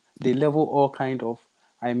of, they level all kind of,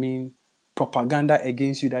 I mean, propaganda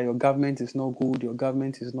against you, that your government is not good, your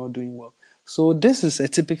government is not doing well. So this is a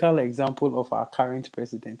typical example of our current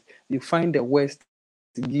president. You find the West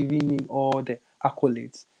giving him all the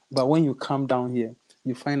accolades, but when you come down here,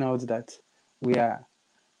 you find out that we are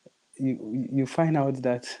you find out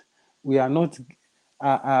that we are not,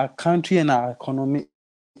 our country and our economy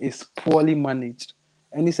is poorly managed.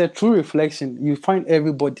 And it's a true reflection. You find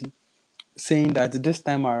everybody saying that this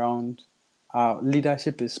time around our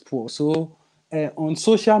leadership is poor. So on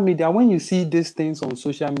social media, when you see these things on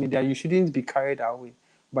social media, you shouldn't be carried away.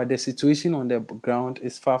 But the situation on the ground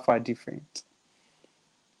is far different.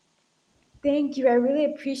 Thank you. I really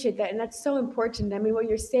appreciate that. And that's so important. I mean, what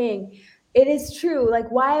you're saying, it is true. Like,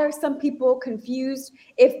 why are some people confused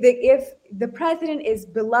if the president is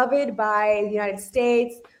beloved by the United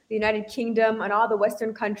States, the United Kingdom, and all the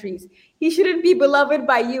Western countries? He shouldn't be beloved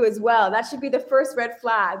by you as well. That should be the first red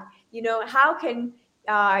flag. How can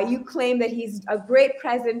you claim that he's a great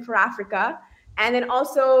president for Africa? And then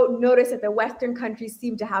also notice that the Western countries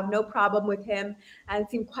seem to have no problem with him and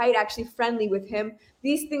seem quite actually friendly with him.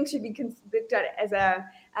 These things should be looked at as a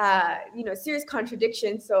serious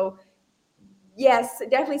contradiction. So yes,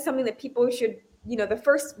 definitely something that people should, the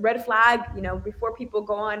first red flag, before people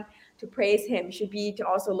go on to praise him, should be to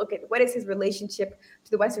also look at what is his relationship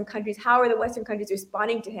to the Western countries. How are the Western countries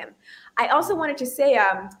responding to him? I also wanted to say,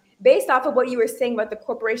 based off of what you were saying about the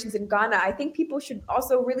corporations in Ghana, I think people should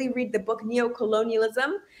also really read the book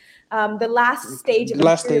Neo-Colonialism, The Last Stage of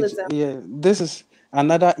Last stage, Imperialism. yeah, this is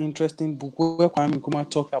another interesting book where Kwame Nkrumah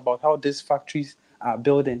talked about how these factories are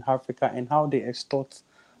built in Africa and how they extort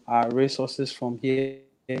resources from here.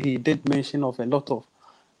 He did mention of a lot of,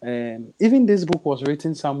 even this book was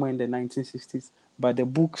written somewhere in the 1960s, but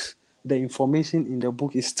the information in the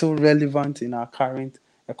book is still relevant in our current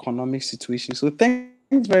economic situation. So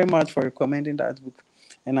thanks very much for recommending that book.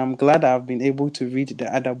 And I'm glad I've been able to read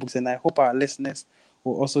the other books, and I hope our listeners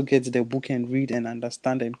will also get the book and read and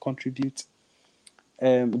understand and contribute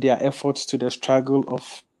their efforts to the struggle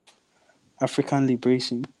of African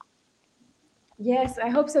liberation. Yes, I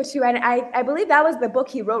hope so too. And I believe that was the book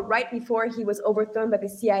he wrote right before he was overthrown by the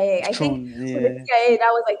CIA. I think Throne, with the yeah. CIA, that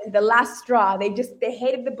was like the last straw. They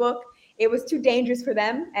hated the book. It was too dangerous for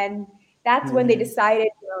them. And that's when they Yeah. decided,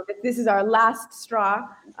 that this is our last straw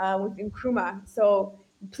with Nkrumah. So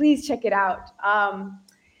please check it out. On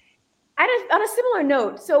a similar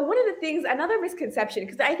note, so one of the things, another misconception,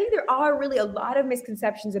 because I think there are really a lot of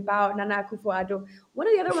misconceptions about Nana Akufo-Addo. One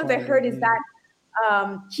of the other ones I Father, heard is yeah.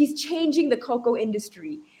 that he's changing the cocoa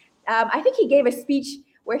industry. I think he gave a speech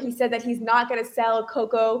where he said that he's not going to sell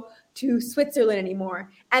cocoa to Switzerland anymore.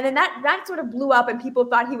 And then that sort of blew up, and people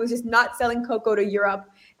thought he was just not selling cocoa to Europe,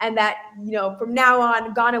 and that, from now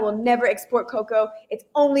on, Ghana will never export cocoa. It's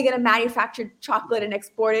only going to manufacture chocolate and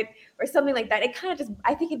export it, or something like that. It kind of just,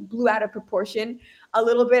 I think it blew out of proportion a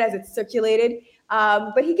little bit as it circulated.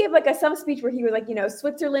 But he gave like some speech where he was like,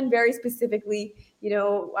 Switzerland very specifically, we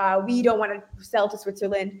don't want to sell to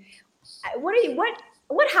Switzerland.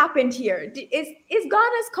 What happened here? Is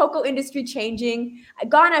Ghana's cocoa industry changing?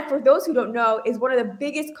 Ghana, for those who don't know, is one of the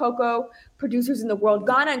biggest cocoa producers in the world.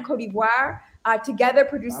 Ghana and Cote d'Ivoire together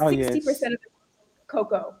produce 60% of the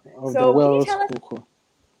cocoa. So can you tell us? Cocoa.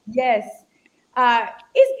 Yes.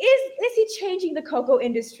 Is he changing the cocoa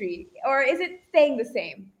industry, or is it staying the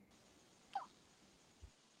same?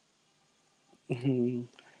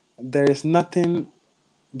 There is nothing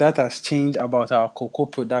that has changed about our cocoa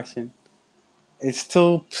production. It's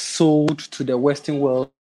still sold to the Western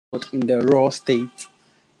world in the raw state,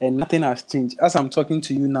 and nothing has changed. As I'm talking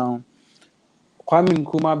to you now, Kwame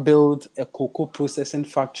Nkrumah built a cocoa processing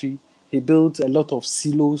factory. He built a lot of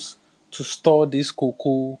silos to store this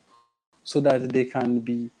cocoa so that they can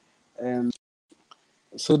be,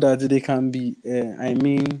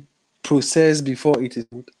 processed before it is.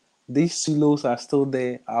 These silos are still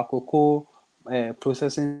there. Our cocoa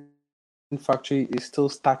processing factory is still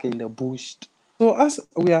stuck in the bush. So as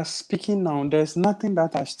we are speaking now, there's nothing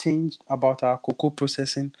that has changed about our cocoa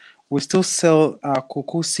processing. We still sell our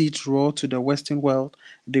cocoa seeds raw to the Western world.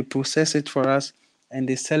 They process it for us and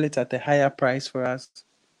they sell it at a higher price for us.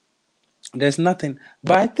 There's nothing.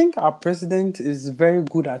 But I think our president is very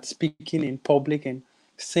good at speaking in public and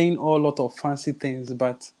saying a lot of fancy things,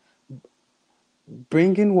 but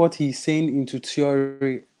bringing what he's saying into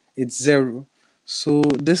theory, it's zero. So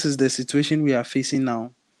this is the situation we are facing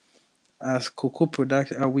now. As cocoa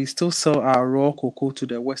production, we still sell our raw cocoa to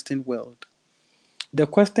the Western world. The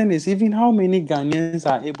question is, even how many Ghanaians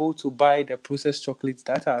are able to buy the processed chocolates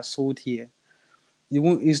that are sold here?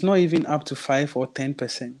 It's not even up to 5 or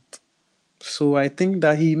 10%. So I think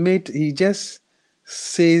that he just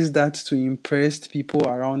says that to impress people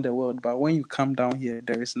around the world, but when you come down here,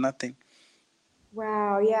 there is nothing.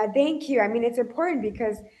 Wow. Yeah. Thank you. I mean, it's important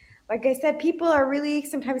because, like I said, people are really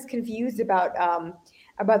sometimes confused about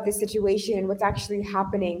this situation and what's actually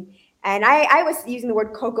happening. And I was using the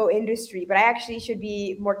word cocoa industry, but I actually should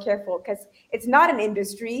be more careful because it's not an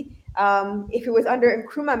industry. If it was under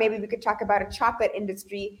Nkrumah, maybe we could talk about a chocolate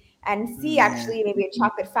industry and see actually maybe a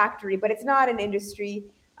chocolate factory, but it's not an industry.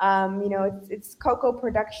 It's cocoa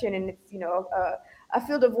production, and it's a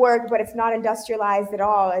field of work, but it's not industrialized at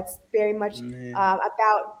all. It's very much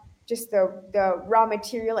about just the raw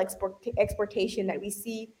material exportation that we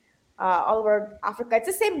see all over Africa. It's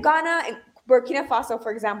the same. Ghana and Burkina Faso,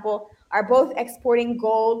 for example, are both exporting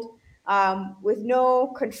gold with no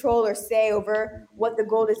control or say over what the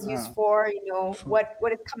gold is used for. What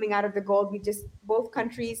is coming out of the gold. Both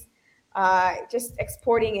countries just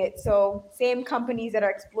exporting it. So same companies that are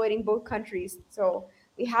exploiting both countries. So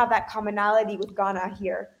we have that commonality with Ghana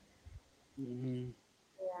here. Mm-hmm.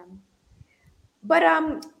 Yeah. But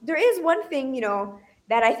there is one thing,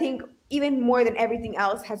 that I think even more than everything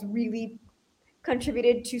else has really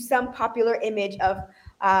contributed to some popular image of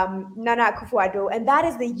Nana Akufo-Addo, and that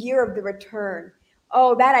is the year of the return.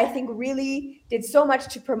 Oh, that I think really did so much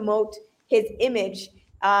to promote his image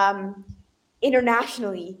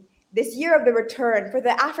internationally. This year of the return for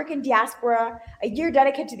the African diaspora, a year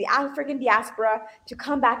dedicated to the African diaspora to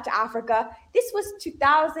come back to Africa. This was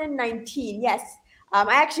 2019. Yes.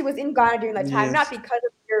 I actually was in Ghana during that time, not because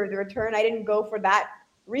of the year of the return. I didn't go for that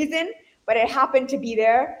reason, but it happened to be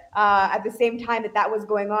there at the same time that was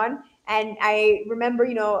going on. And I remember,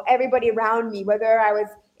 everybody around me, whether I was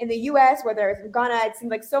in the US, whether I was in Ghana, it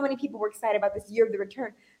seemed like so many people were excited about this year of the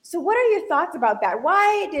return. So what are your thoughts about that?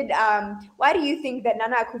 Why do you think that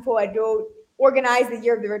Nana Akufo-Addo organized the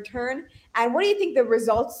year of the return? And what do you think the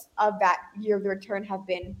results of that year of the return have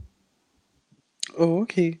been? Oh,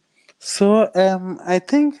 okay. So I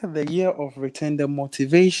think the year of return, the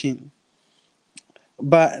motivation,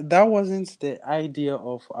 but that wasn't the idea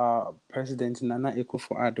of our president Nana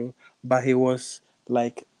Akufo-Addo, but he was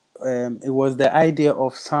like it was the idea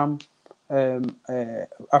of some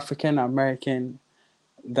African American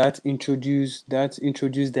that introduced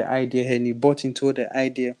the idea, and he bought into the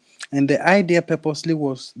idea. And the idea purposely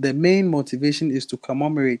was, the main motivation is to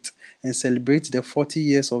commemorate and celebrate the 40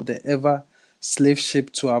 years of the ever slave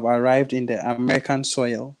ship to have arrived in the American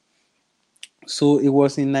soil. So it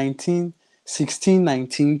was in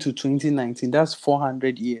 1619 to 2019. That's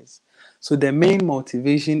 400 years. So the main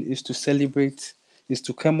motivation is to celebrate, is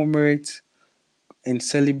to commemorate and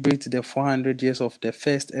celebrate the 400 years of the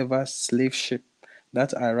first ever slave ship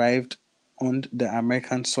that arrived on the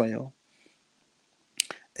American soil.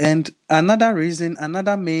 And another reason,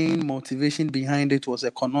 another main motivation behind it was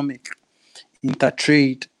economic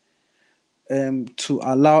intertrade, to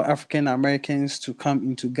allow African Americans to come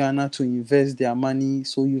into Ghana to invest their money.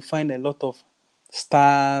 So you find a lot of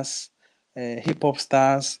stars, hip hop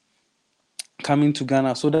stars coming to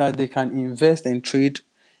Ghana so that they can invest and trade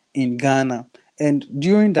in Ghana. And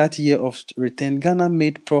during that year of return, Ghana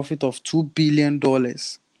made profit of $2 billion.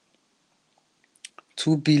 $2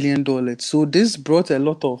 billion. So this brought a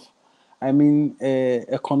lot of,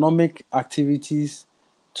 economic activities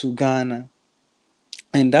to Ghana.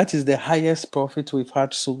 And that is the highest profit we've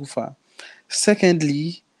had so far.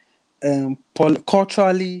 Secondly,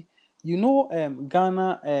 culturally,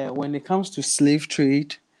 Ghana, when it comes to slave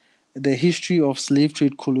trade, the history of slave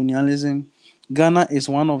trade colonialism, Ghana is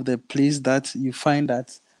one of the places that you find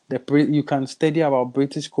that you can study about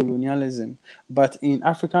British colonialism. But in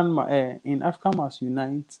Africa Must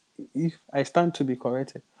Unite, if I stand to be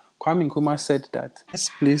corrected, Kwame Nkrumah said that this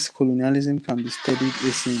place colonialism can be studied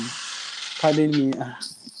is in, pardon me,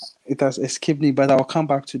 it has escaped me, but I'll come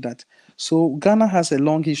back to that. So Ghana has a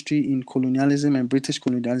long history in colonialism and British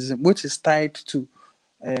colonialism, which is tied to,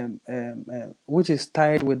 which is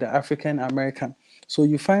tied with the African American. So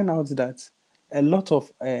you find out that a lot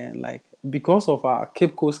of, because of our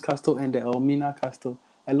Cape Coast Castle and the Elmina Castle,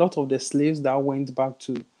 a lot of the slaves that went back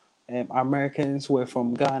to Americans were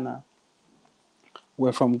from Ghana.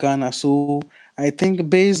 So I think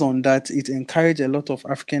based on that, it encouraged a lot of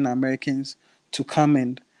African Americans to come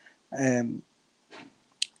and um,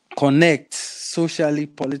 connect socially,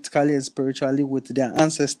 politically, and spiritually with their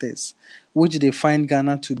ancestors, which they find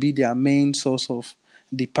Ghana to be their main source of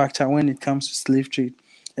departure when it comes to slave trade.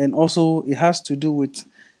 And also, it has to do with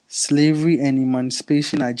slavery and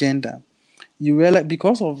emancipation agenda. You realize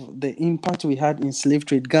because of the impact we had in slave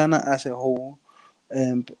trade, Ghana as a whole,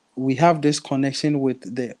 we have this connection with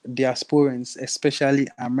the diasporans, especially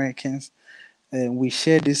Americans. We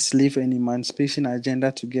share this slave and emancipation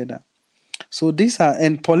agenda together. So these are,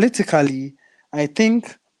 and politically, I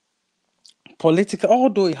think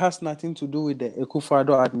although it has nothing to do with the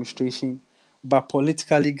Akufo-Addo administration, but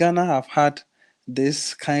politically, Ghana have had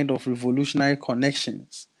this kind of revolutionary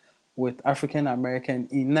connections with African American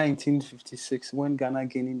in 1956 when Ghana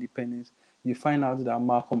gained independence. You find out that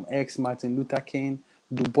Malcolm X, Martin Luther King,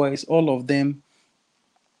 Du Bois, all of them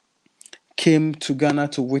came to Ghana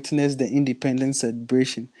to witness the independence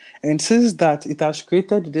celebration. And since that, it has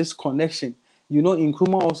created this connection.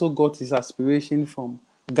 Nkrumah also got his aspiration from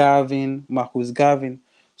Marcus Garvey.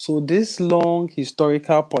 So this long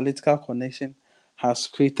historical political connection has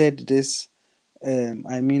created this.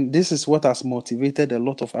 This is what has motivated a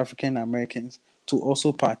lot of African Americans to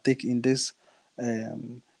also partake in this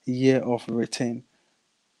year of return.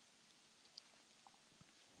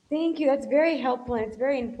 Thank you. That's very helpful and it's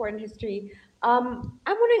very important history. I'm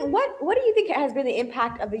wondering what do you think has been the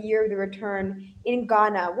impact of the year of the return in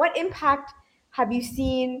Ghana? What impact have you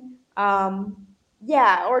seen?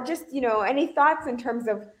 Yeah, or just any thoughts in terms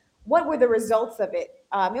of what were the results of it?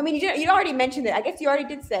 You already mentioned it. I guess you already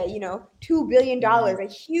did say $2 billion,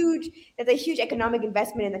 that's a huge economic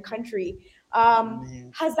investment in the country.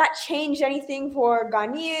 Has that changed anything for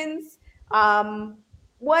Ghanaians?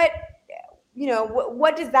 What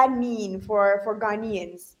what does that mean for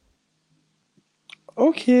Ghanaians?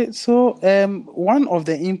 Okay, so one of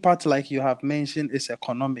the impact, like you have mentioned, is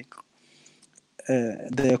economic.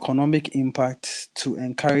 The economic impact to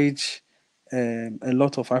encourage a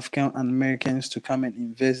lot of African Americans to come and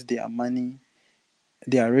invest their money,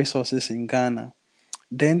 their resources in Ghana.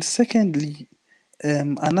 Then, secondly,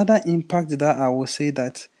 another impact that I will say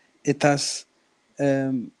that it has,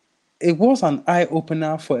 it was an eye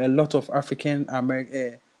opener for a lot of African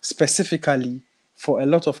American, specifically for a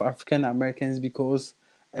lot of African Americans, because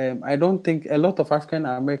I don't think a lot of African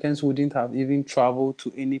Americans wouldn't have even traveled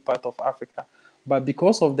to any part of Africa, but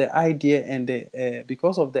because of the idea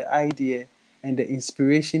and the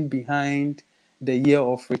inspiration behind the year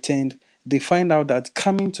of return, they find out that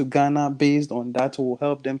coming to Ghana based on that will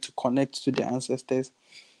help them to connect to their ancestors,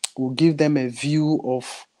 will give them a view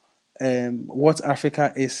of what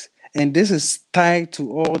Africa is. And this is tied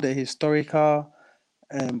to all the historical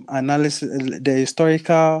analysis, the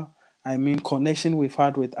historical, connection we've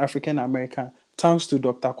had with African American, thanks to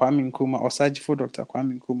Dr. Kwame Nkrumah, Osajifo Dr.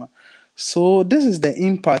 Kwame Nkrumah. So this is the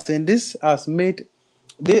impact, and this has made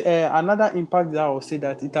another impact that I will say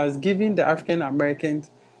that it has given the African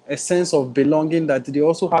Americans a sense of belonging, that they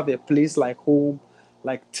also have a place like home,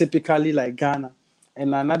 like typically like Ghana.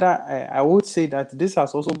 And another, I would say that this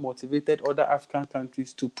has also motivated other African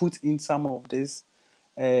countries to put in some of these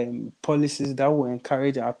policies that will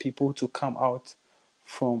encourage our people to come out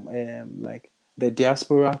from like the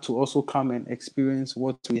diaspora to also come and experience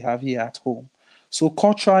what we have here at home. So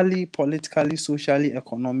culturally, politically, socially,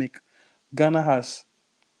 economic, Ghana has,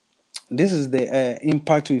 this is the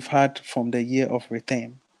impact we've had from the year of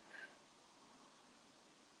return.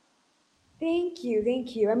 Thank you,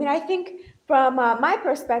 thank you. I mean, I think from my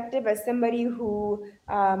perspective as somebody who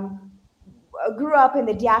grew up in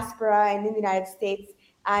the diaspora and in the United States,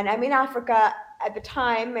 and I'm in Africa at the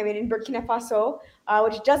time. I mean, in Burkina Faso,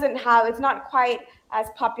 which doesn't have, it's not quite as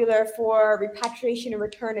popular for repatriation and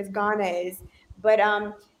return as Ghana is. But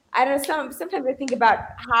I don't know. Sometimes I think about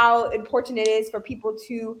how important it is for people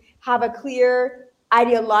to have a clear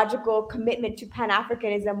ideological commitment to Pan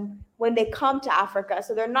Africanism when they come to Africa.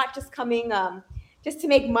 So they're not just coming just to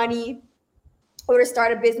make money or to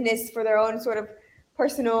start a business for their own sort of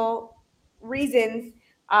personal reasons,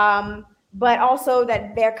 but also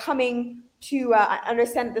that they're coming to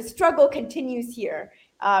understand that the struggle continues here.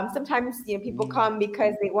 Sometimes people come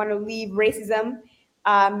because they want to leave racism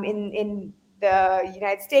in the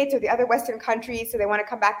United States or the other Western countries, so they want to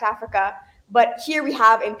come back to Africa. But here we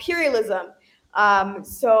have imperialism.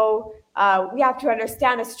 So we have to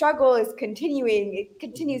understand the struggle is continuing. It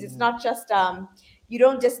continues. It's not just you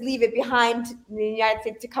don't just leave it behind in the United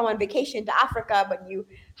States to come on vacation to Africa, but you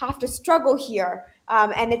have to struggle here.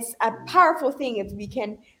 And it's a powerful thing if we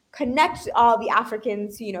can connect all the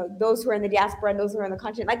Africans, those who are in the diaspora and those who are in the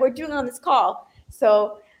continent, like we're doing on this call.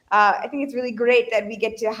 So I think it's really great that we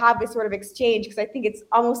get to have this sort of exchange, because I think it's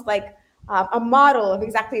almost like a model of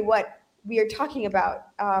exactly what we are talking about.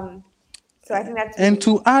 So I think that's really. And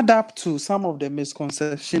to add up to some of the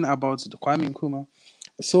misconception about the Kwame Nkrumah,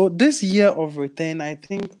 so this year of return, I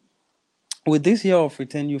think with this year of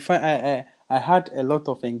return, you find I had a lot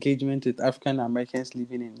of engagement with African Americans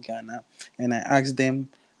living in Ghana, and I asked them,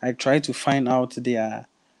 I tried to find out their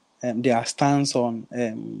stance on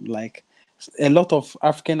like a lot of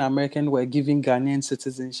African American were given Ghanaian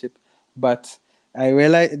citizenship, but I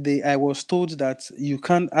realized I was told that you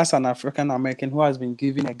can't, as an African American who has been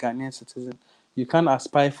given a Ghanaian citizen, you can't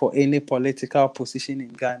aspire for any political position in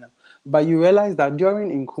Ghana. But you realize that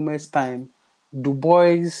during Nkrumah's time, Du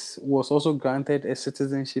Bois was also granted a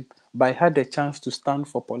citizenship, but he had the chance to stand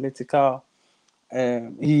for political.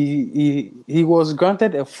 He was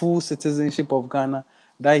granted a full citizenship of Ghana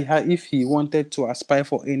that he had if he wanted to aspire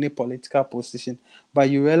for any political position. But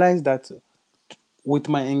you realize that with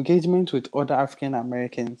my engagement with other African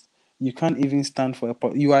Americans, you can't even stand for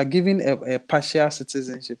you are given a partial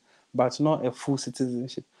citizenship, but not a full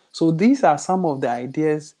citizenship. So these are some of the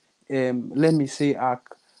ideas. Let me say our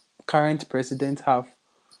current president have,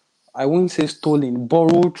 I won't say stolen,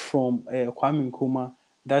 borrowed from Kwame Nkrumah,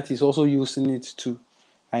 that is also using it to,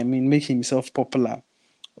 make himself popular.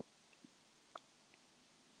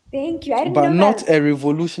 Thank you. I didn't But know not that. a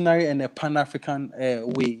revolutionary and a Pan-African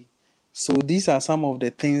way. So these are some of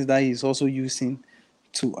the things that he's also using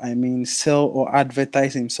to, sell or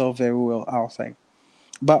advertise himself very well outside.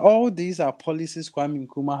 But all these are policies Kwame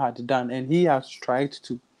Nkrumah had done, and he has tried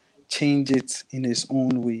to change it in his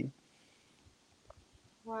own way.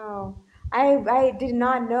 Wow. I did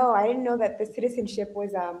not know. I didn't know that the citizenship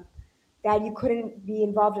was that you couldn't be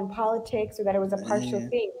involved in politics or that it was a partial Yeah.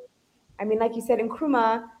 thing. I mean, like you said, in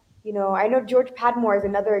Nkrumah, I know George Padmore is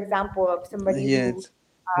another example of somebody who Yet,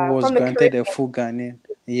 who was from the granted a Caribbean. full Ghanaian.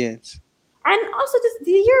 Yet. And also just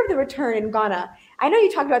the year of the return in Ghana. I know you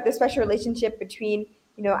talked about the special relationship between,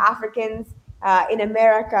 Africans in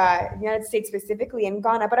America, the United States specifically, and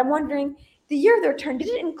Ghana. But I'm wondering, the year of the return, did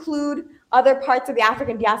it include other parts of the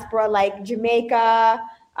African diaspora like Jamaica,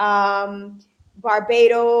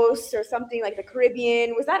 Barbados, or something like the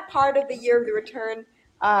Caribbean? Was that part of the year of the return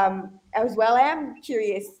as well? I am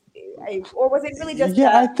curious. Or was it really just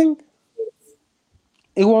Yeah, I think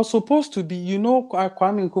it was supposed to be,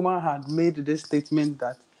 Kwame Nkrumah had made this statement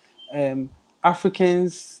that um,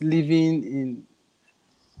 Africans living in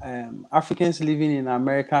Africans living in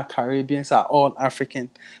America, Caribbeans are all African.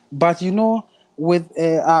 But with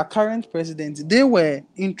our current president, they were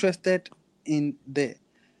interested in the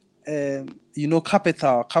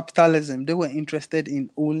capitalism. They were interested in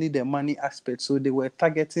only the money aspect. So they were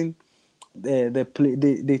targeting they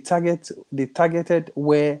targeted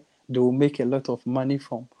where they will make a lot of money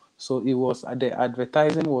from. So it was the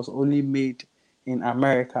advertising was only made in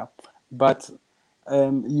America, but I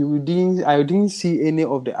didn't see any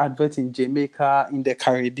of the adverts in Jamaica, in the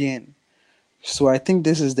Caribbean. So I think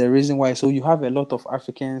this is the reason why. So you have a lot of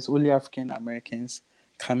Africans, only African Americans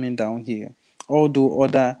coming down here. although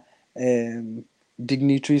other um,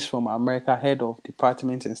 dignitaries from America, head of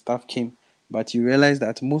departments and stuff came. But you realize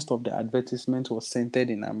that most of the advertisement was centered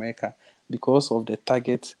in America because of the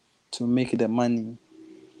target to make the money.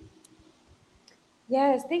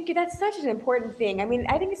 Yes, thank you. That's such an important thing. I mean,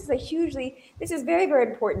 I think this is very, very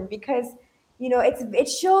important because, it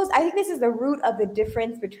shows, I think this is the root of the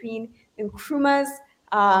difference between Nkrumah's,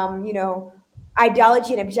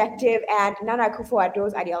 ideology and objective and Nana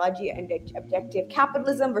Akufo-Addo's ideology and objective,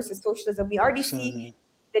 capitalism versus socialism. We already see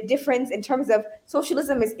So the difference in terms of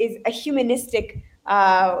socialism is a humanistic,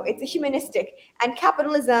 it's a humanistic, and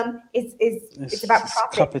capitalism it's about it's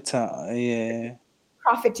profit, capital, yeah.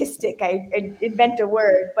 profitistic. I invent a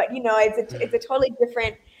word, but it's a totally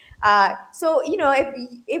different. So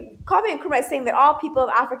if Kwame Nkrumah is saying that all people of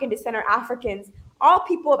African descent are Africans, all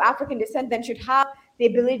people of African descent then should have the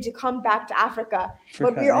ability to come back to Africa.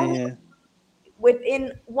 But Africa, we're only yeah.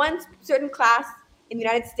 within one certain class in the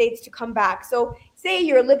United States to come back. So, say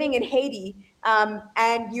you're living in Haiti,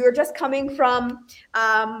 and you're just coming from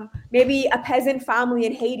maybe a peasant family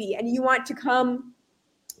in Haiti, and you want to come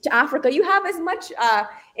to Africa, you have as much,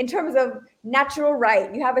 in terms of natural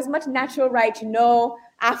right, you have as much natural right to know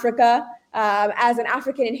Africa as an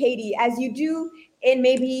African in Haiti as you do in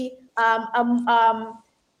maybe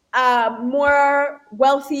more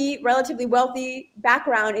wealthy, relatively wealthy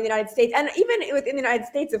background in the United States. And even within the United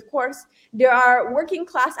States, of course, there are working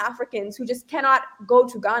class Africans who just cannot go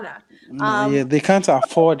to Ghana. Yeah, they can't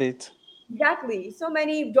afford it. Exactly. So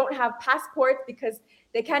many don't have passports because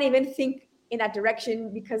they can't even think in that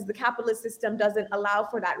direction because the capitalist system doesn't allow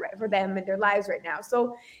for that for them in their lives right now.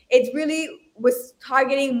 So it's really was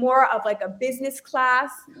targeting more of like a business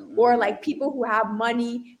class or like people who have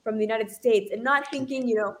money from the United States and not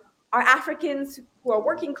thinking, are Africans who are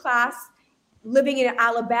working class living in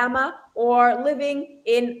Alabama or living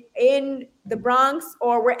in the Bronx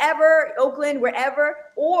or wherever, Oakland, wherever,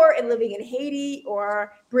 or in living in Haiti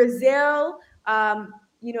or Brazil,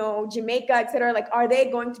 Jamaica, etc. Like, are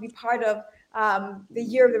they going to be part of the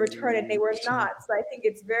year of the return? And they were not. So I think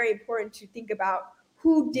it's very important to think about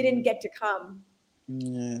who didn't get to come.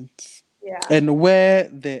 Yes. Yeah. And where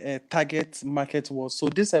the target market was. So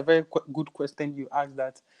this is a very good question you asked.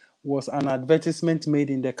 That was an advertisement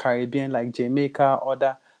made in the Caribbean, like Jamaica,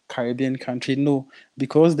 other Caribbean country. No,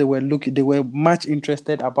 because they were much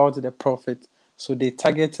interested about the profit, so they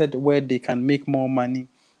targeted where they can make more money,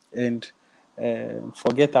 and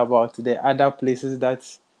forget about the other places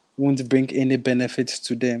that won't bring any benefits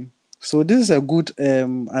to them. So this is a good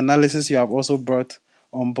analysis you have also brought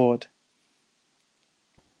on board.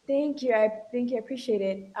 Thank you. I appreciate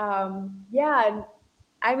it. Yeah,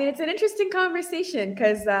 I mean, it's an interesting conversation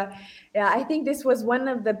because, yeah, I think this was one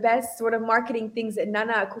of the best sort of marketing things that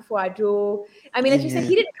Nana Akufo-Addo. I mean, as you said, Yeah.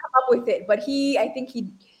 he didn't come up with it, but I think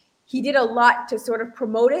he did a lot to sort of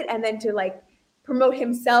promote it and then to like promote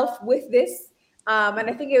himself with this. And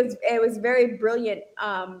I think it was very brilliant.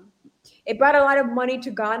 It brought a lot of money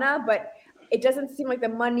to Ghana, but it doesn't seem like the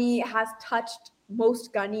money has touched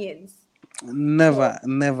most Ghanaians. So Never,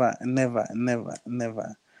 never, never, never,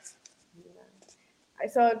 never.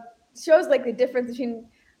 so it shows like the difference between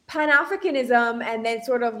Pan-Africanism and then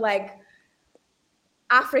sort of like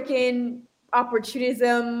African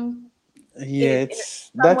opportunism in a Yet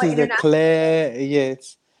that somewhat is the international. clear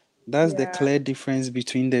yet that's the Yeah. clear difference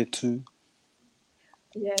between the two.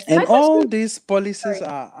 Yes. My And question. all these policies Sorry.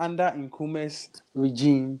 are under Nkume's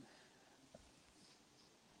regime.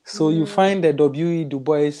 So you Mm, find the W.E. Du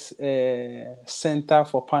Bois Center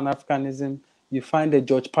for Pan Africanism, you find the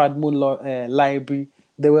George Padmore Library.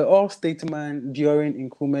 They were all statesmen during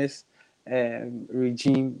Nkume's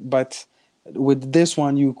regime, but with this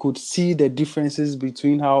one, you could see the differences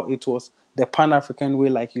between how it was the Pan African way,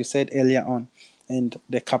 like you said earlier on, and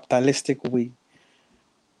the capitalistic way.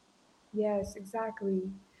 yes, exactly.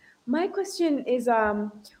 My question is,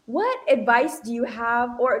 what advice do you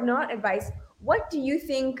have, or not advice, what do you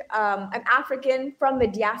think an African from the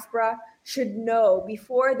diaspora should know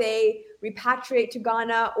before they repatriate to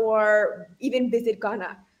Ghana or even visit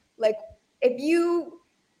Ghana? Like, if you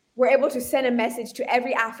were able to send a message to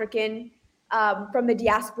every African from the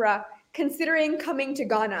diaspora considering coming to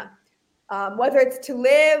Ghana, whether it's to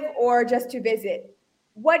live or just to visit,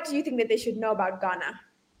 what do you think that they should know about Ghana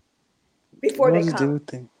before they What do come? you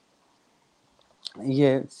think?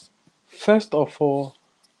 Yes. First of all,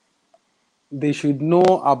 they should know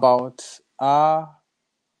about our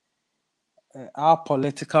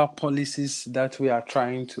political policies that we are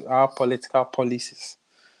trying to our political policies.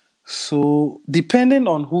 So depending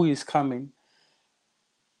on who is coming,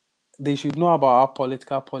 they should know about our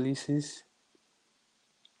political policies.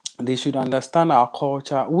 They should understand our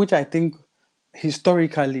culture, which I think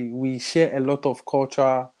historically we share a lot of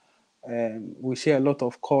culture. We share a lot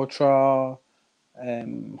of cultural.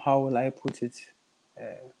 How will I put it?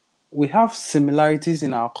 We have similarities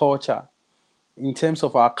in our culture in terms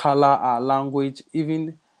of our color, our language,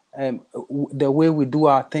 even the way we do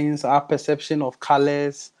our things, our perception of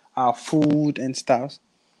colors, our food and stuff.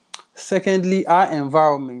 Secondly, our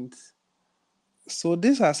environment. So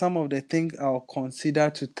these are some of the things I'll consider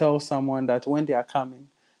to tell someone that when they are coming,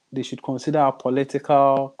 they should consider our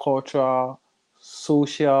political, cultural,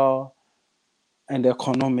 social, and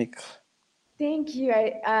economic. Thank you.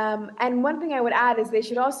 And one thing I would add is they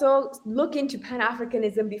should also look into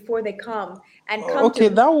Pan-Africanism before they come and come Okay,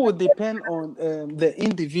 to. that will depend on the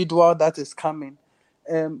individual that is coming.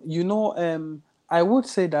 I would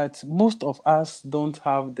say that most of us don't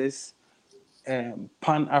have this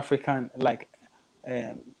Pan-African,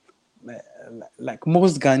 um, like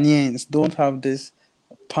most Ghanaians don't have this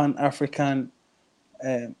Pan-African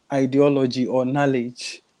ideology or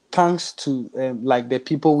knowledge, thanks to like the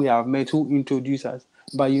people we have met who introduce us.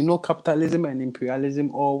 But capitalism and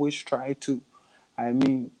imperialism always try to, I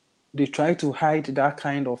mean, they try to hide that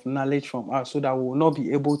kind of knowledge from us so that we will not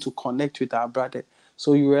be able to connect with our brother.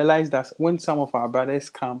 So you realize that when some of our brothers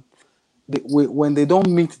come, when they don't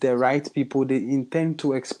meet the right people, they intend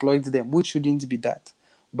to exploit them, which shouldn't be that.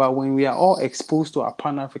 But when we are all exposed to our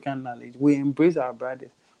Pan-African knowledge, we embrace our brothers.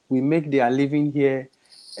 We make their living here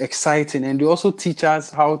exciting, and they also teach us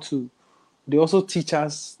how to. They also teach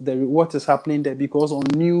us what is happening there, because on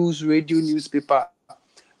news, radio, newspaper,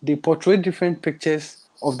 they portray different pictures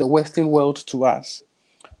of the Western world to us.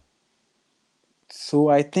 So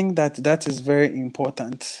I think that that is very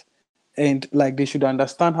important. And like they should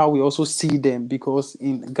understand how we also see them, because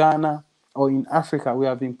in Ghana or in Africa, we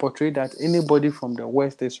have been portrayed that anybody from the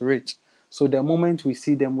West is rich. So the moment we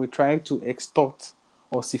see them, we try to extort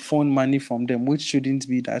or siphon money from them, which shouldn't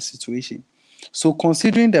be that situation. So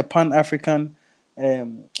considering the Pan-African,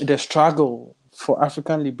 the struggle for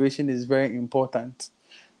African liberation is very important.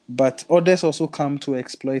 But others also come to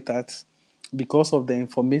exploit that because of the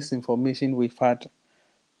information we've had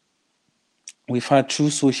through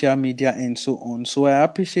social media and so on. So I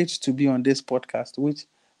appreciate to be on this podcast, which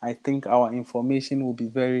I think our information will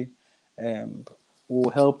be um, will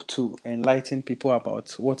help to enlighten people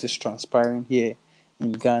about what is transpiring here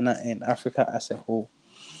in Ghana and Africa as a whole.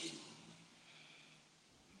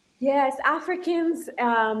 Yes, Africans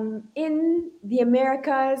in the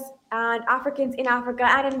Americas and Africans in Africa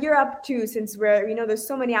and in Europe too, since there's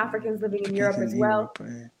so many Africans living in Europe as In well.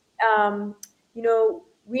 Europe,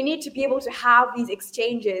 We need to be able to have these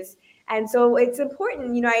exchanges. And so it's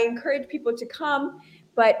important, I encourage people to come,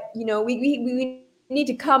 but, we need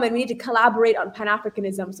to come and we need to collaborate on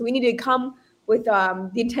Pan-Africanism. So we need to come with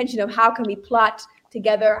the intention of how can we plot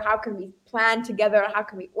together, how can we plan together, how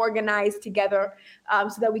can we organize together,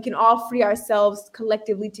 so that we can all free ourselves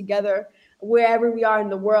collectively together wherever we are in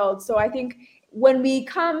the world. So I think when we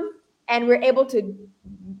come and we're able to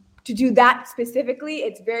do that specifically,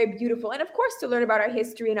 it's very beautiful. And of course, to learn about our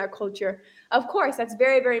history and our culture, of course, that's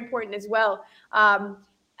very, very important as well.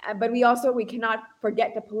 But we cannot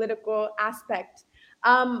forget the political aspect.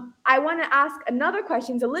 I want to ask another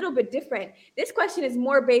question. It's a little bit different. This question is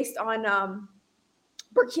more based on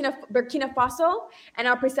Burkina Faso and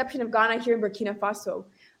our perception of Ghana here in Burkina Faso.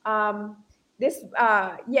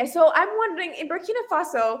 So I'm wondering, in Burkina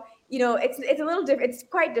Faso, it's a little different. It's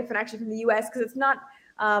quite different actually from the US, because it's not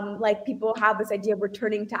like people have this idea of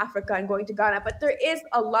returning to Africa and going to Ghana, but there is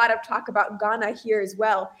a lot of talk about Ghana here as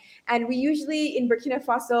well. And we usually in Burkina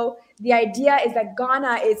Faso, the idea is that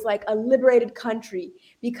Ghana is like a liberated country,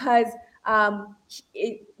 because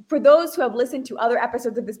for those who have listened to other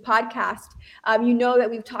episodes of this podcast, you know that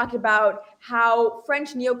we've talked about how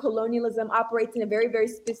French neocolonialism operates in a very, very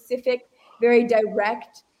specific, very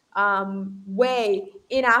direct way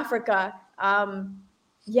in Africa.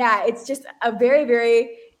 It's just a very,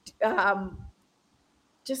 very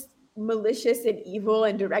just malicious and evil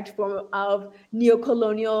and direct form of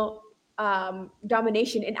neocolonial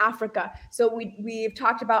domination in Africa. So we've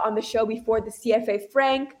talked about on the show before the CFA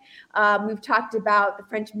Franc. We've talked about the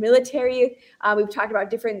French military. We've talked about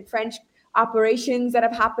different French operations that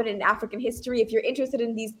have happened in African history. If you're interested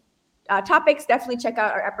in these topics, definitely check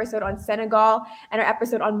out our episode on Senegal and our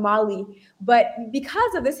episode on Mali. But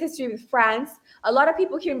because of this history with France, a lot of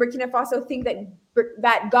people here in Burkina Faso think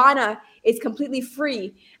that Ghana is completely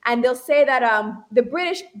free, and they'll say that the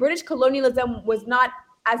British colonialism was not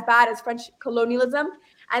as bad as French colonialism,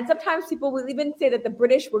 and sometimes people will even say that the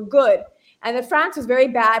British were good and that France was very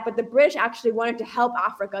bad, but the British actually wanted to help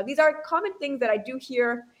Africa. These are common things that I do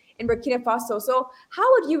hear in Burkina Faso. So how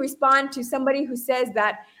would you respond to somebody who says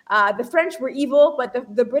that the French were evil, but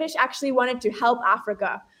the British actually wanted to help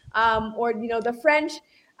Africa? Or the French,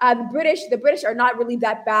 the British are not really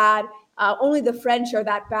that bad. Only the French are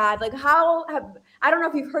that bad. Like I don't know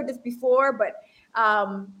if you've heard this before, but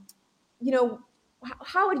um,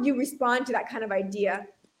 how would you respond to that kind of idea?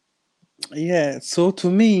 Yeah, so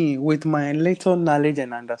to me, with my little knowledge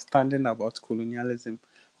and understanding about colonialism,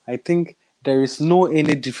 I think there is no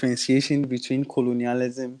any differentiation between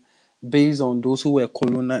colonialism based on those who were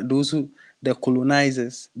those who the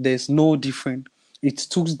colonizers. There's no different. It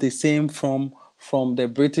took the same from the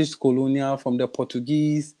British colonial, from the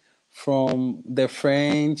Portuguese, from the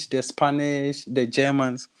French, the Spanish, the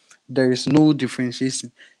Germans. There is no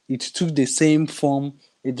differentiation. It took the same form.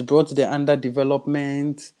 It brought the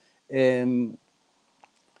underdevelopment. Um,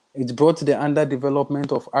 it brought the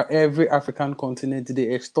underdevelopment of every African continent.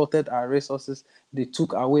 They extorted our resources. They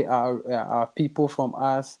took away our people from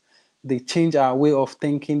us. They changed our way of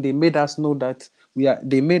thinking. They made us know that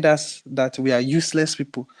They made us that we are useless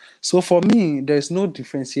people. So for me, there's no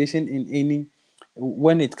differentiation in any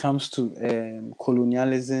when it comes to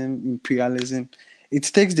colonialism, imperialism. It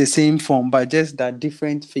takes the same form, but just that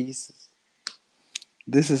different faces.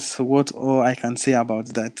 This is what all I can say about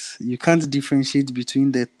that. You can't differentiate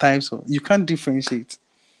between the types of. You can't differentiate.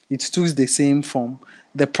 It still the same form.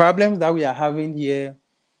 The problems that we are having here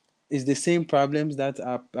is the same problems that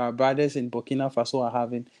our brothers in Burkina Faso are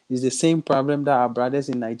having. It's the same problem that our brothers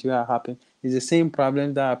in Nigeria are having. It's the same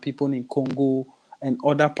problem that our people in Congo and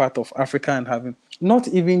other part of Africa are having. Not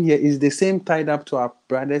even here. It's the same tied up to our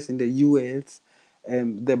brothers in the US.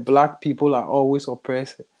 The black people are always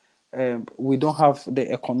oppressed. We don't have the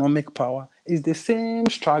economic power. It's the same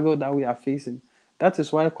struggle that we are facing. That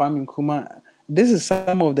is why Kwame Nkrumah. This is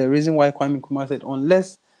some of the reason why Kwame Nkrumah said,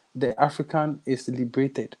 unless the African is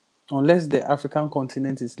liberated, unless the African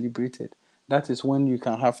continent is liberated, that is when you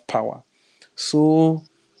can have power. So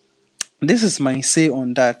this is my say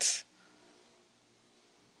on that.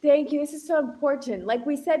 Thank you. This is so important. Like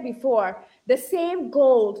we said before, the same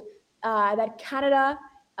gold that Canada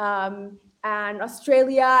and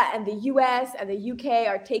Australia and the US and the UK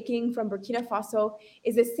are taking from Burkina Faso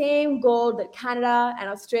is the same gold that Canada and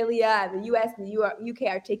Australia and the US and the UK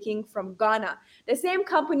are taking from Ghana. The same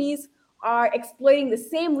companies are exploiting the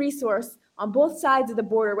same resource on both sides of the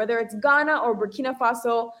border, whether it's Ghana or Burkina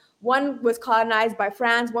Faso. One was colonized by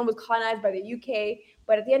France, one was colonized by the UK.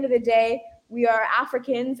 But at the end of the day, we are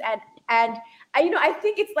Africans, and I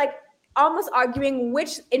think it's like almost arguing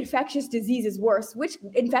which infectious disease is worse. Which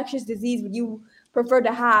infectious disease would you prefer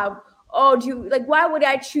to have? Oh, do you like? Why would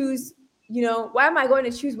I choose? Why am I going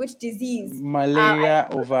to choose which disease? Malaria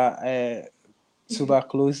over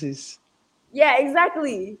tuberculosis. Yeah,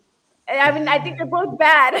 exactly. I mean, I think they're both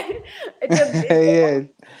bad. Yeah,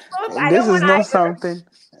 I this don't is want not either. something.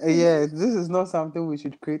 Yeah, this is not something we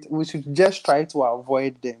should create. We should just try to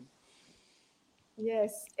avoid them.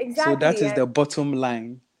 Yes, So that exactly. is the bottom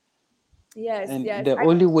line. Yes, And yes. the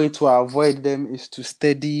only way to avoid them is to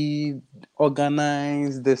study,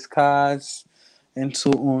 organize, discuss, and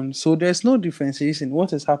so on. So there's no differentiation.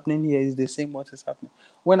 What is happening here is the same what is happening.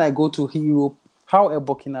 When I go to Europe, how a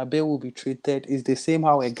Burkinabe will be treated is the same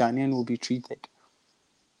how a Ghanaian will be treated.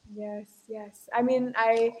 Yes, yes. I mean,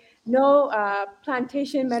 I know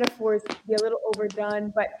plantation metaphors can be a little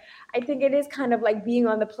overdone, but I think it is kind of like being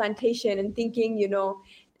on the plantation and thinking,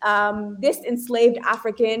 this enslaved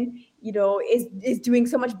African, is doing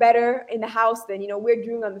so much better in the house than, we're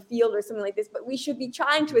doing on the field or something like this. But we should be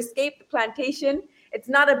trying to escape the plantation. It's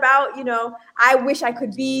not about, I wish I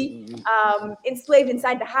could be enslaved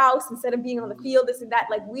inside the house instead of being on the field, this and that.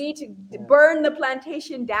 Like we need to burn the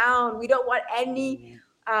plantation down. We don't want any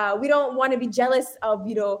we don't want to be jealous of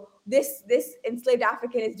this enslaved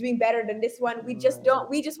African is doing better than this one. We just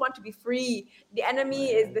want to be free. The enemy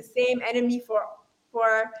is the same enemy for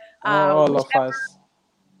All of whichever. us.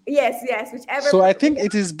 Yes, whichever. So I think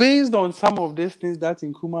it is based on some of these things that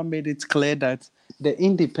Nkrumah made it clear that the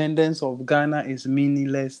independence of Ghana is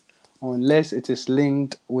meaningless unless it is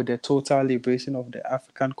linked with the total liberation of the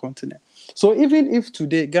African continent. So even if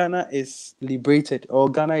today Ghana is liberated or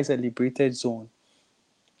Ghana is a liberated zone,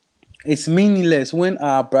 it's meaningless when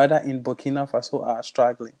our brother in Burkina Faso are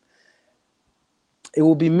struggling. It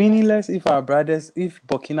will be meaningless if if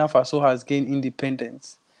Burkina Faso has gained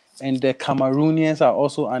independence and the Cameroonians are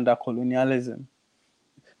also under colonialism.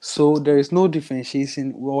 So there is no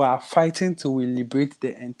differentiation. We are fighting to liberate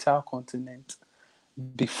the entire continent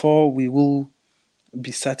before we will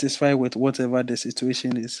be satisfied with whatever the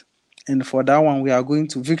situation is. And for that one, we are going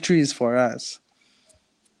to victory is for us.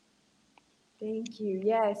 Thank you.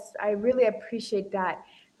 Yes, I really appreciate that.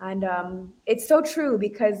 And it's so true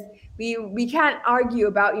because we can't argue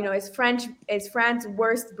about, is France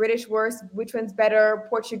worse, British worse, which one's better,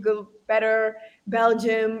 Portugal better,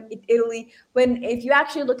 Belgium, Italy. When if you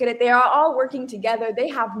actually look at it, they are all working together. They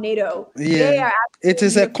have NATO. They Yeah, are it absolutely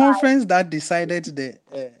is a unified. conference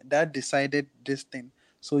that decided this thing.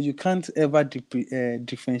 So you can't ever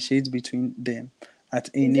differentiate between them at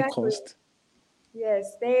any Exactly. cost.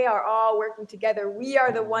 Yes, they are all working together. We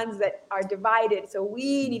are the ones that are divided, so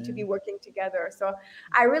we need to Yeah. be working together. So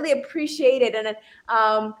I really appreciate it. And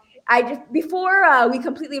I just before we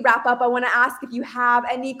completely wrap up, I want to ask if you have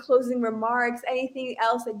any closing remarks, anything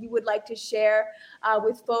else that you would like to share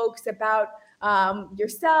with folks about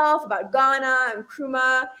yourself, about Ghana and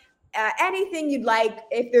Nkrumah. Anything you'd like,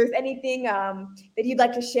 if there's anything that you'd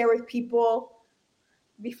like to share with people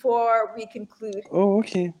before we conclude. Oh,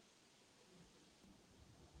 okay.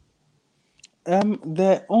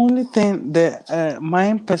 The only thing,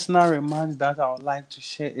 my personal remarks that I would like to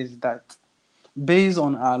share is that based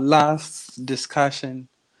on our last discussion,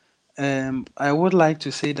 I would like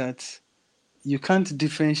to say that you can't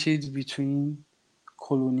differentiate between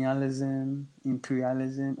colonialism,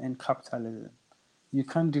 imperialism, and capitalism. You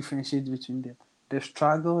can't differentiate between them. The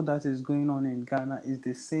struggle that is going on in Ghana is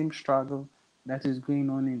the same struggle that is going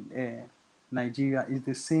on in Nigeria, is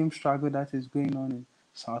the same struggle that is going on in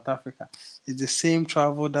South Africa. It's the same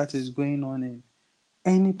struggle that is going on in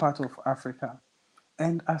any part of Africa.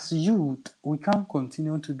 And as youth, we can't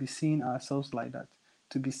continue to be seeing ourselves like that,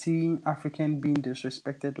 to be seeing African being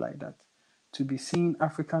disrespected like that, to be seeing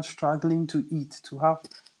Africans struggling to eat, to have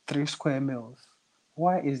 3 square meals.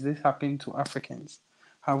 Why is this happening to Africans?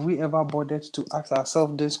 Have we ever bothered to ask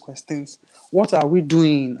ourselves these questions? What are we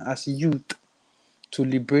doing as youth to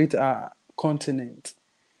liberate our continent?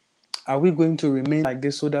 Are we going to remain like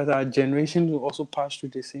this so that our generation will also pass through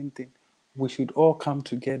the same thing? We should all come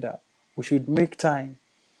together. We should make time.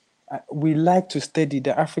 We like to study.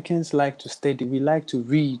 The Africans like to study. We like to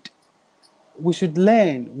read. We should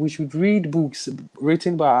learn. We should read books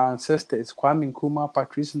written by our ancestors, Kwame Nkrumah,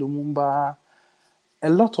 Patrice Lumumba, a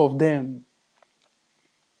lot of them.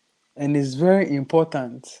 And it's very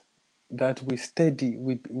important that we study,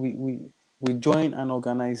 we join an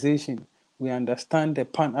organization, we understand the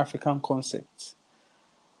Pan-African concepts.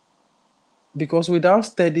 Because without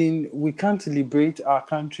studying, we can't liberate our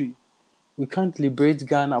country. We can't liberate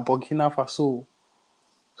Ghana, Burkina Faso.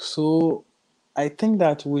 So I think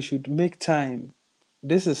that we should make time.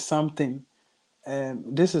 This is something.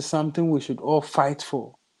 This is something we should all fight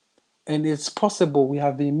for. And it's possible. We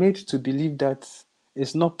have been made to believe that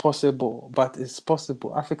it's not possible, but it's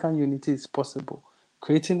possible. African unity is possible.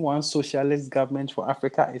 Creating one socialist government for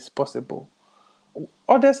Africa is possible.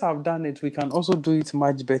 Others have done it. We can also do it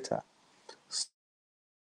much better.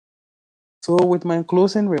 So, with my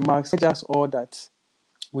closing remarks, just all that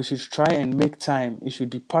we should try and make time. It should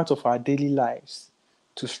be part of our daily lives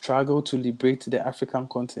to struggle to liberate the African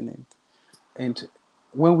continent. And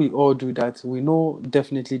when we all do that, we know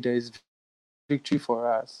definitely there is victory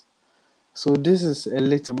for us. So this is a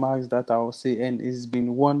little remarks that I will say, and it's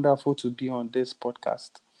been wonderful to be on this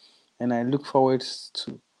podcast. And I look forward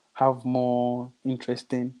to have more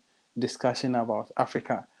interesting discussion about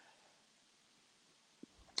Africa.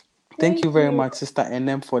 Thank you Thank very you. much, Sister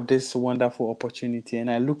NM, for this wonderful opportunity, and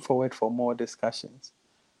I look forward for more discussions.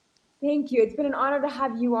 Thank you. It's been an honor to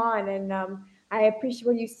have you on, and I appreciate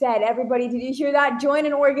what you said. Everybody, did you hear that? Join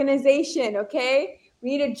an organization, okay?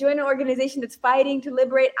 We need to join an organization that's fighting to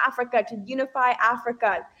liberate Africa, to unify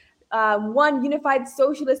Africa, one unified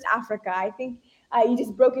socialist Africa. I think you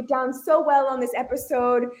just broke it down so well on this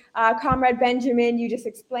episode, Comrade Benjamin. You just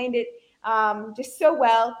explained it just so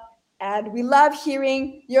well. And we love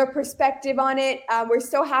hearing your perspective on it. We're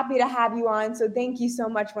so happy to have you on. So thank you so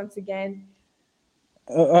much once again.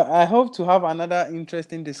 I hope to have another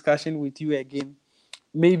interesting discussion with you again,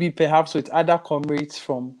 maybe perhaps with other comrades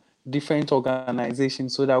from different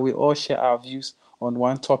organizations so that we all share our views on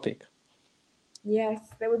one topic. Yes,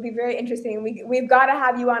 that would be very interesting. We've got to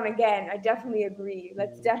have you on again. I definitely agree.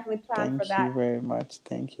 Let's definitely plan for Thank that. you very much.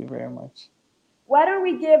 Thank you very much. Why don't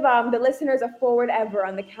we give the listeners a forward ever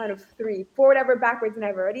on the count of 3? Forward ever, backwards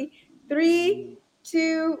never. Ready? 3,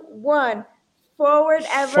 2, 1. Forward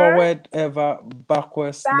ever. Forward ever,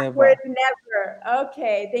 backwards never. Backwards never.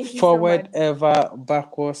 Okay, thank you Forward so much. ever,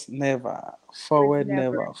 backwards never. Forward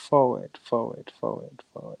never. Forward, forward, forward,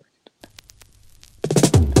 forward.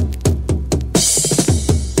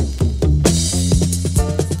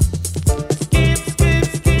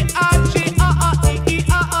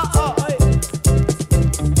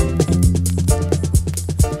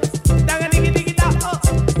 Dang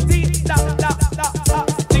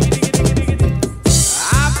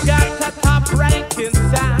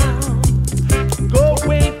inside.